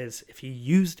 whatever it is? If he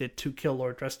used it to kill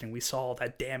Lord Tresting, we saw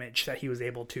that damage that he was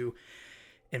able to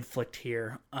inflict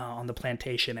here on the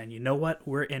plantation. And you know what?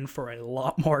 We're in for a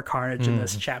lot more carnage in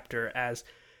this chapter, as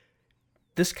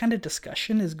this kind of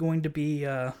discussion is going to be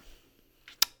a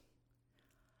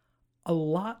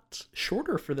lot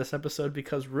shorter for this episode,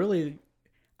 because really,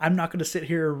 I'm not going to sit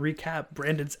here and recap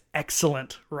Brandon's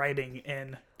excellent writing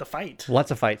in the fight.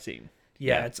 Lots of fight scene.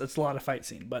 Yeah. It's a lot of fight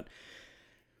scene. But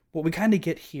what we kind of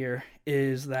get here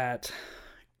is that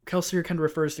Kelsier kind of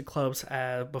refers to Clubs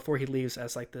before he leaves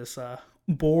as like this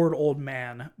bored old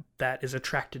man that is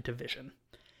attracted to vision.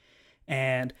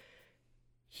 And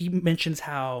he mentions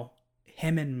how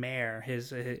him and Mare,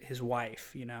 his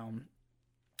wife,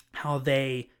 how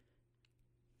they,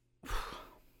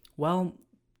 well,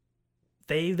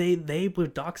 they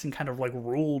with Doxin kind of like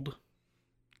ruled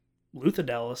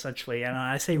Luthadel essentially, and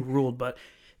I say ruled, but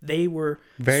they were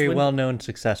very well-known,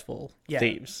 successful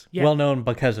thieves. Yeah. Well-known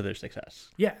because of their success.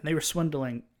 Yeah, they were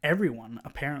swindling everyone,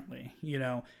 apparently.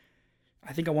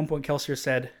 I think at one point Kelsier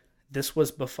said, this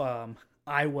was before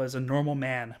I was a normal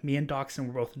man. Me and Doxin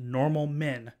were both normal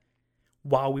men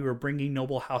while we were bringing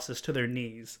noble houses to their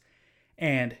knees.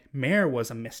 And Mare was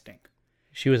a Mistink.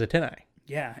 She was a Tenai.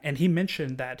 Yeah, and he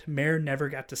mentioned that Mare never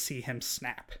got to see him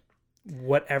snap.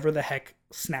 Whatever the heck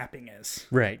snapping is.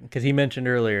 Right, because he mentioned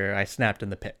earlier, I snapped in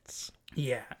the pits.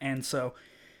 Yeah, and so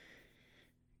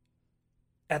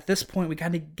at this point, we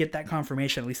kind of get that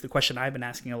confirmation. At least the question I've been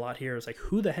asking a lot here is like,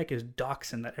 who the heck is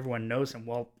Doxin that everyone knows him?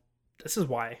 Well, this is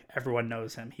why everyone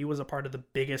knows him. He was a part of the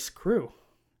biggest crew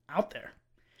out there.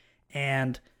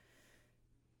 And,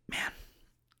 man,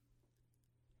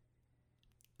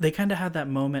 they kind of had that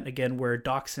moment again where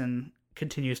Doxin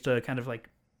continues to kind of like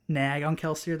nag on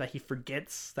Kelsier that he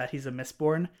forgets that he's a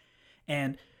Mistborn.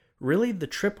 And really the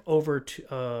trip over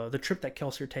to the trip that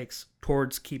Kelsier takes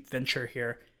towards Keep Venture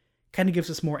here kind of gives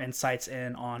us more insights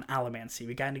in on Allomancy.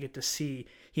 We kind of get to see,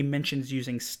 he mentions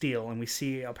using steel, and we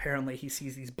see apparently he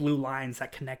sees these blue lines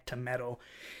that connect to metal.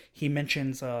 He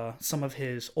mentions some of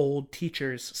his old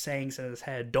teachers' sayings in his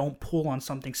head: don't pull on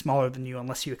something smaller than you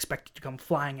unless you expect it to come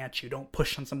flying at you. Don't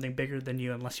push on something bigger than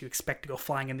you unless you expect to go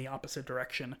flying in the opposite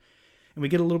direction. And we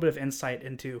get a little bit of insight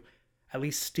into at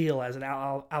least steel as an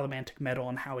allomantic metal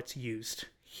and how it's used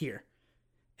here.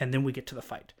 And then we get to the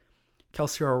fight.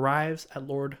 Kelsier arrives at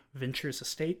Lord Venture's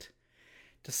estate,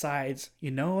 decides, you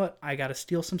know what, I gotta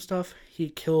steal some stuff. He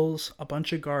kills a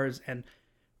bunch of guards, and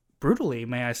brutally,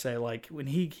 may I say, like, when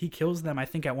he kills them, I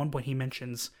think at one point he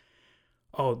mentions,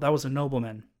 oh, that was a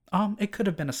nobleman. It could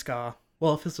have been a Ska.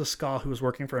 Well, if it's a Ska who was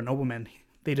working for a nobleman,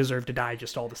 they deserve to die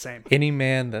just all the same. Any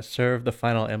man that served the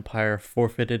Final Empire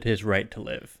forfeited his right to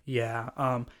live. Yeah,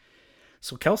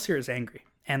 so Kelsier is angry.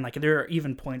 And, like, there are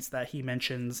even points that he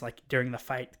mentions, like, during the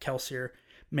fight, Kelsier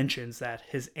mentions that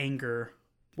his anger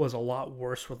was a lot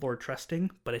worse with Lord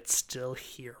Trusting, but it's still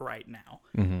here right now.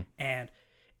 Mm-hmm. And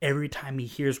every time he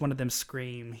hears one of them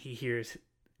scream, he hears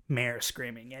Mare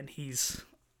screaming, and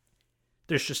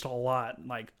there's just a lot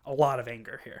of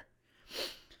anger here.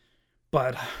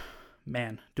 But,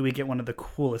 man, do we get one of the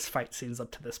coolest fight scenes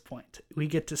up to this point. We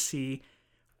get to see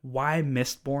why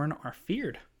Mistborn are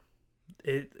feared.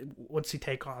 What's he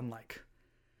take on, like,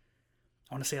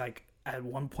 I want to say, like, at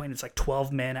one point it's like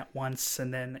 12 men at once,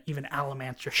 and then even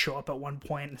Allomancers show up at one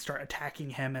point and start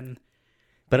attacking him.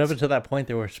 But up until that point,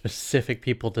 there were specific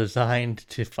people designed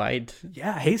to fight.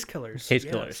 Yeah, haze killers.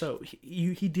 Killers. So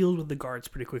he deals with the guards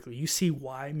pretty quickly. You see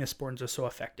why Mistborns are so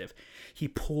effective. He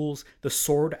pulls the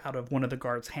sword out of one of the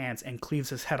guards' hands and cleaves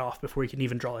his head off before he can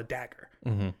even draw a dagger.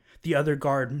 Mm-hmm. The other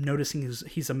guard, noticing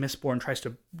he's a Mistborn, tries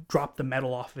to drop the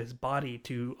metal off of his body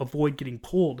to avoid getting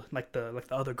pulled like the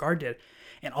other guard did.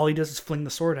 And all he does is fling the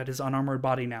sword at his unarmored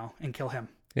body now and kill him.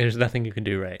 There's nothing you can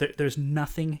do, right? There's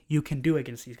nothing you can do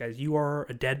against these guys. You are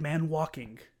a dead man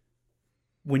walking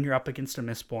when you're up against a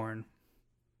Mistborn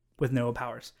with no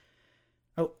powers.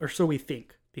 Oh, or so we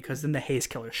think, because then the haze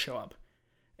killers show up.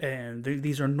 And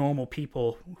these are normal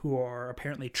people who are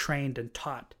apparently trained and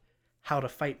taught how to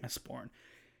fight Mistborn.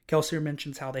 Kelsier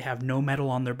mentions how they have no metal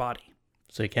on their body.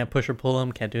 So you can't push or pull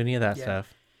them, can't do any of that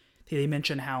stuff. They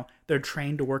mention how they're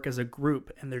trained to work as a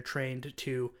group, and they're trained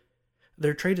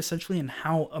essentially in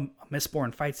how a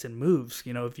Mistborn fights and moves.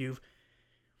 If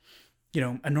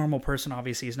a normal person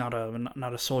obviously is not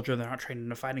a soldier, they're not trained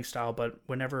in a fighting style, but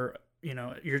whenever,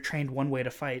 you're trained one way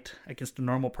to fight against a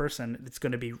normal person, it's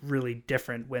going to be really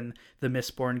different when the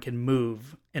Mistborn can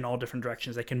move in all different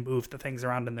directions. They can move the things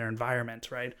around in their environment,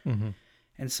 right? Mm-hmm.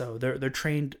 And so they're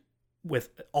trained with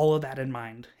all of that in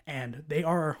mind, and they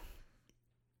are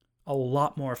a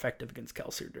lot more effective against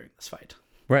Kelsier during this fight.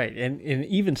 Right, and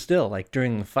even still, like,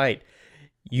 during the fight,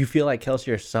 you feel like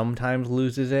Kelsier sometimes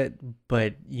loses it,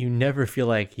 but you never feel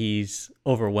like he's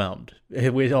overwhelmed.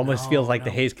 It almost feels like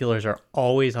the haze killers are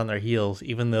always on their heels,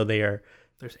 even though they are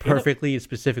perfectly,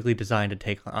 specifically designed to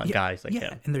take on guys like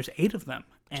him. And there's 8 of them.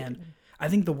 And I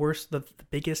think the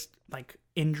biggest, like,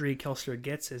 injury Kelsier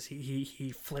gets is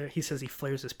he says he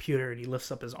flares his pewter and he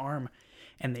lifts up his arm,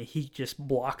 and he just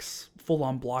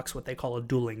full-on blocks what they call a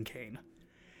dueling cane.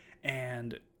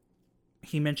 And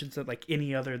he mentions that, like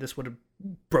any other, this would have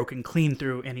broken clean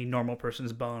through any normal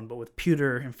person's bone, but with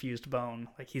pewter infused bone,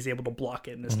 like he's able to block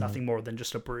it and it's nothing more than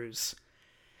just a bruise.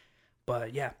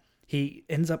 But yeah, he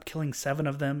ends up killing 7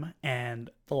 of them, and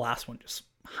the last one just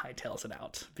hightails it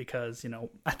out because,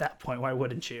 at that point, why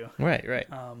wouldn't you? Right.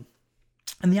 And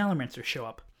the Allomancers show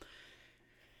up.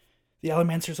 The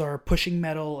Allomancers are pushing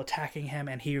Metal, attacking him,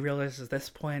 and he realizes at this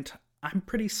point, I'm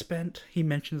pretty spent. He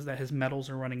mentions that his metals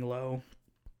are running low.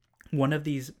 One of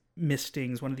these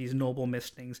noble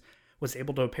mistings, was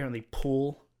able to apparently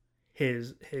pull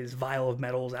his vial of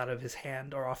metals out of his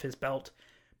hand or off his belt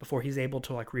before he's able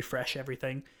to refresh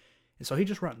everything. And so he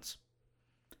just runs.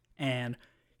 And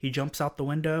he jumps out the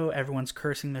window. Everyone's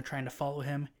cursing. They're trying to follow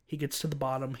him. He gets to the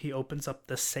bottom. He opens up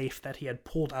the safe that he had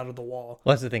pulled out of the wall.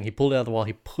 Well, that's the thing. He pulled it out of the wall.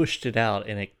 He pushed it out,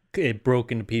 and it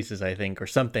broke into pieces, I think, or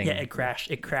something. Yeah, it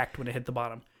crashed. It cracked when it hit the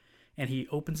bottom. And he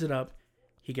opens it up.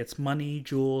 He gets money,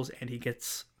 jewels, and he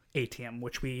gets atium,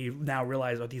 which we now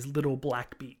realize are these little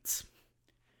black beets.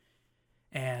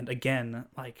 And again,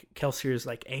 Kelsier's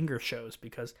anger shows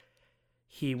because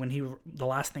the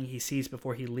last thing he sees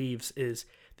before he leaves is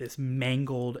this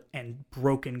mangled and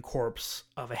broken corpse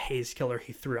of a haze killer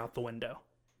he threw out the window.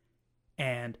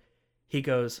 And he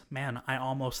goes, man, I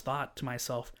almost thought to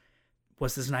myself,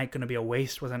 was this night going to be a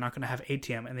waste? Was I not going to have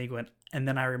atium? And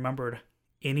then I remembered,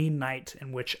 any night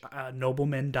in which a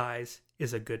nobleman dies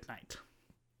is a good night.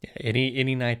 Yeah,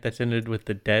 any night that's ended with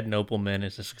the dead nobleman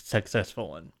is a successful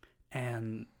one.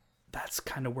 And that's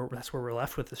where we're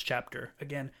left with this chapter.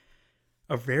 Again,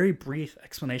 a very brief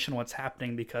explanation of what's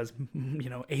happening because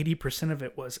 80% of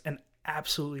it was an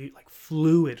absolutely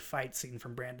fluid fight scene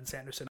from Brandon Sanderson.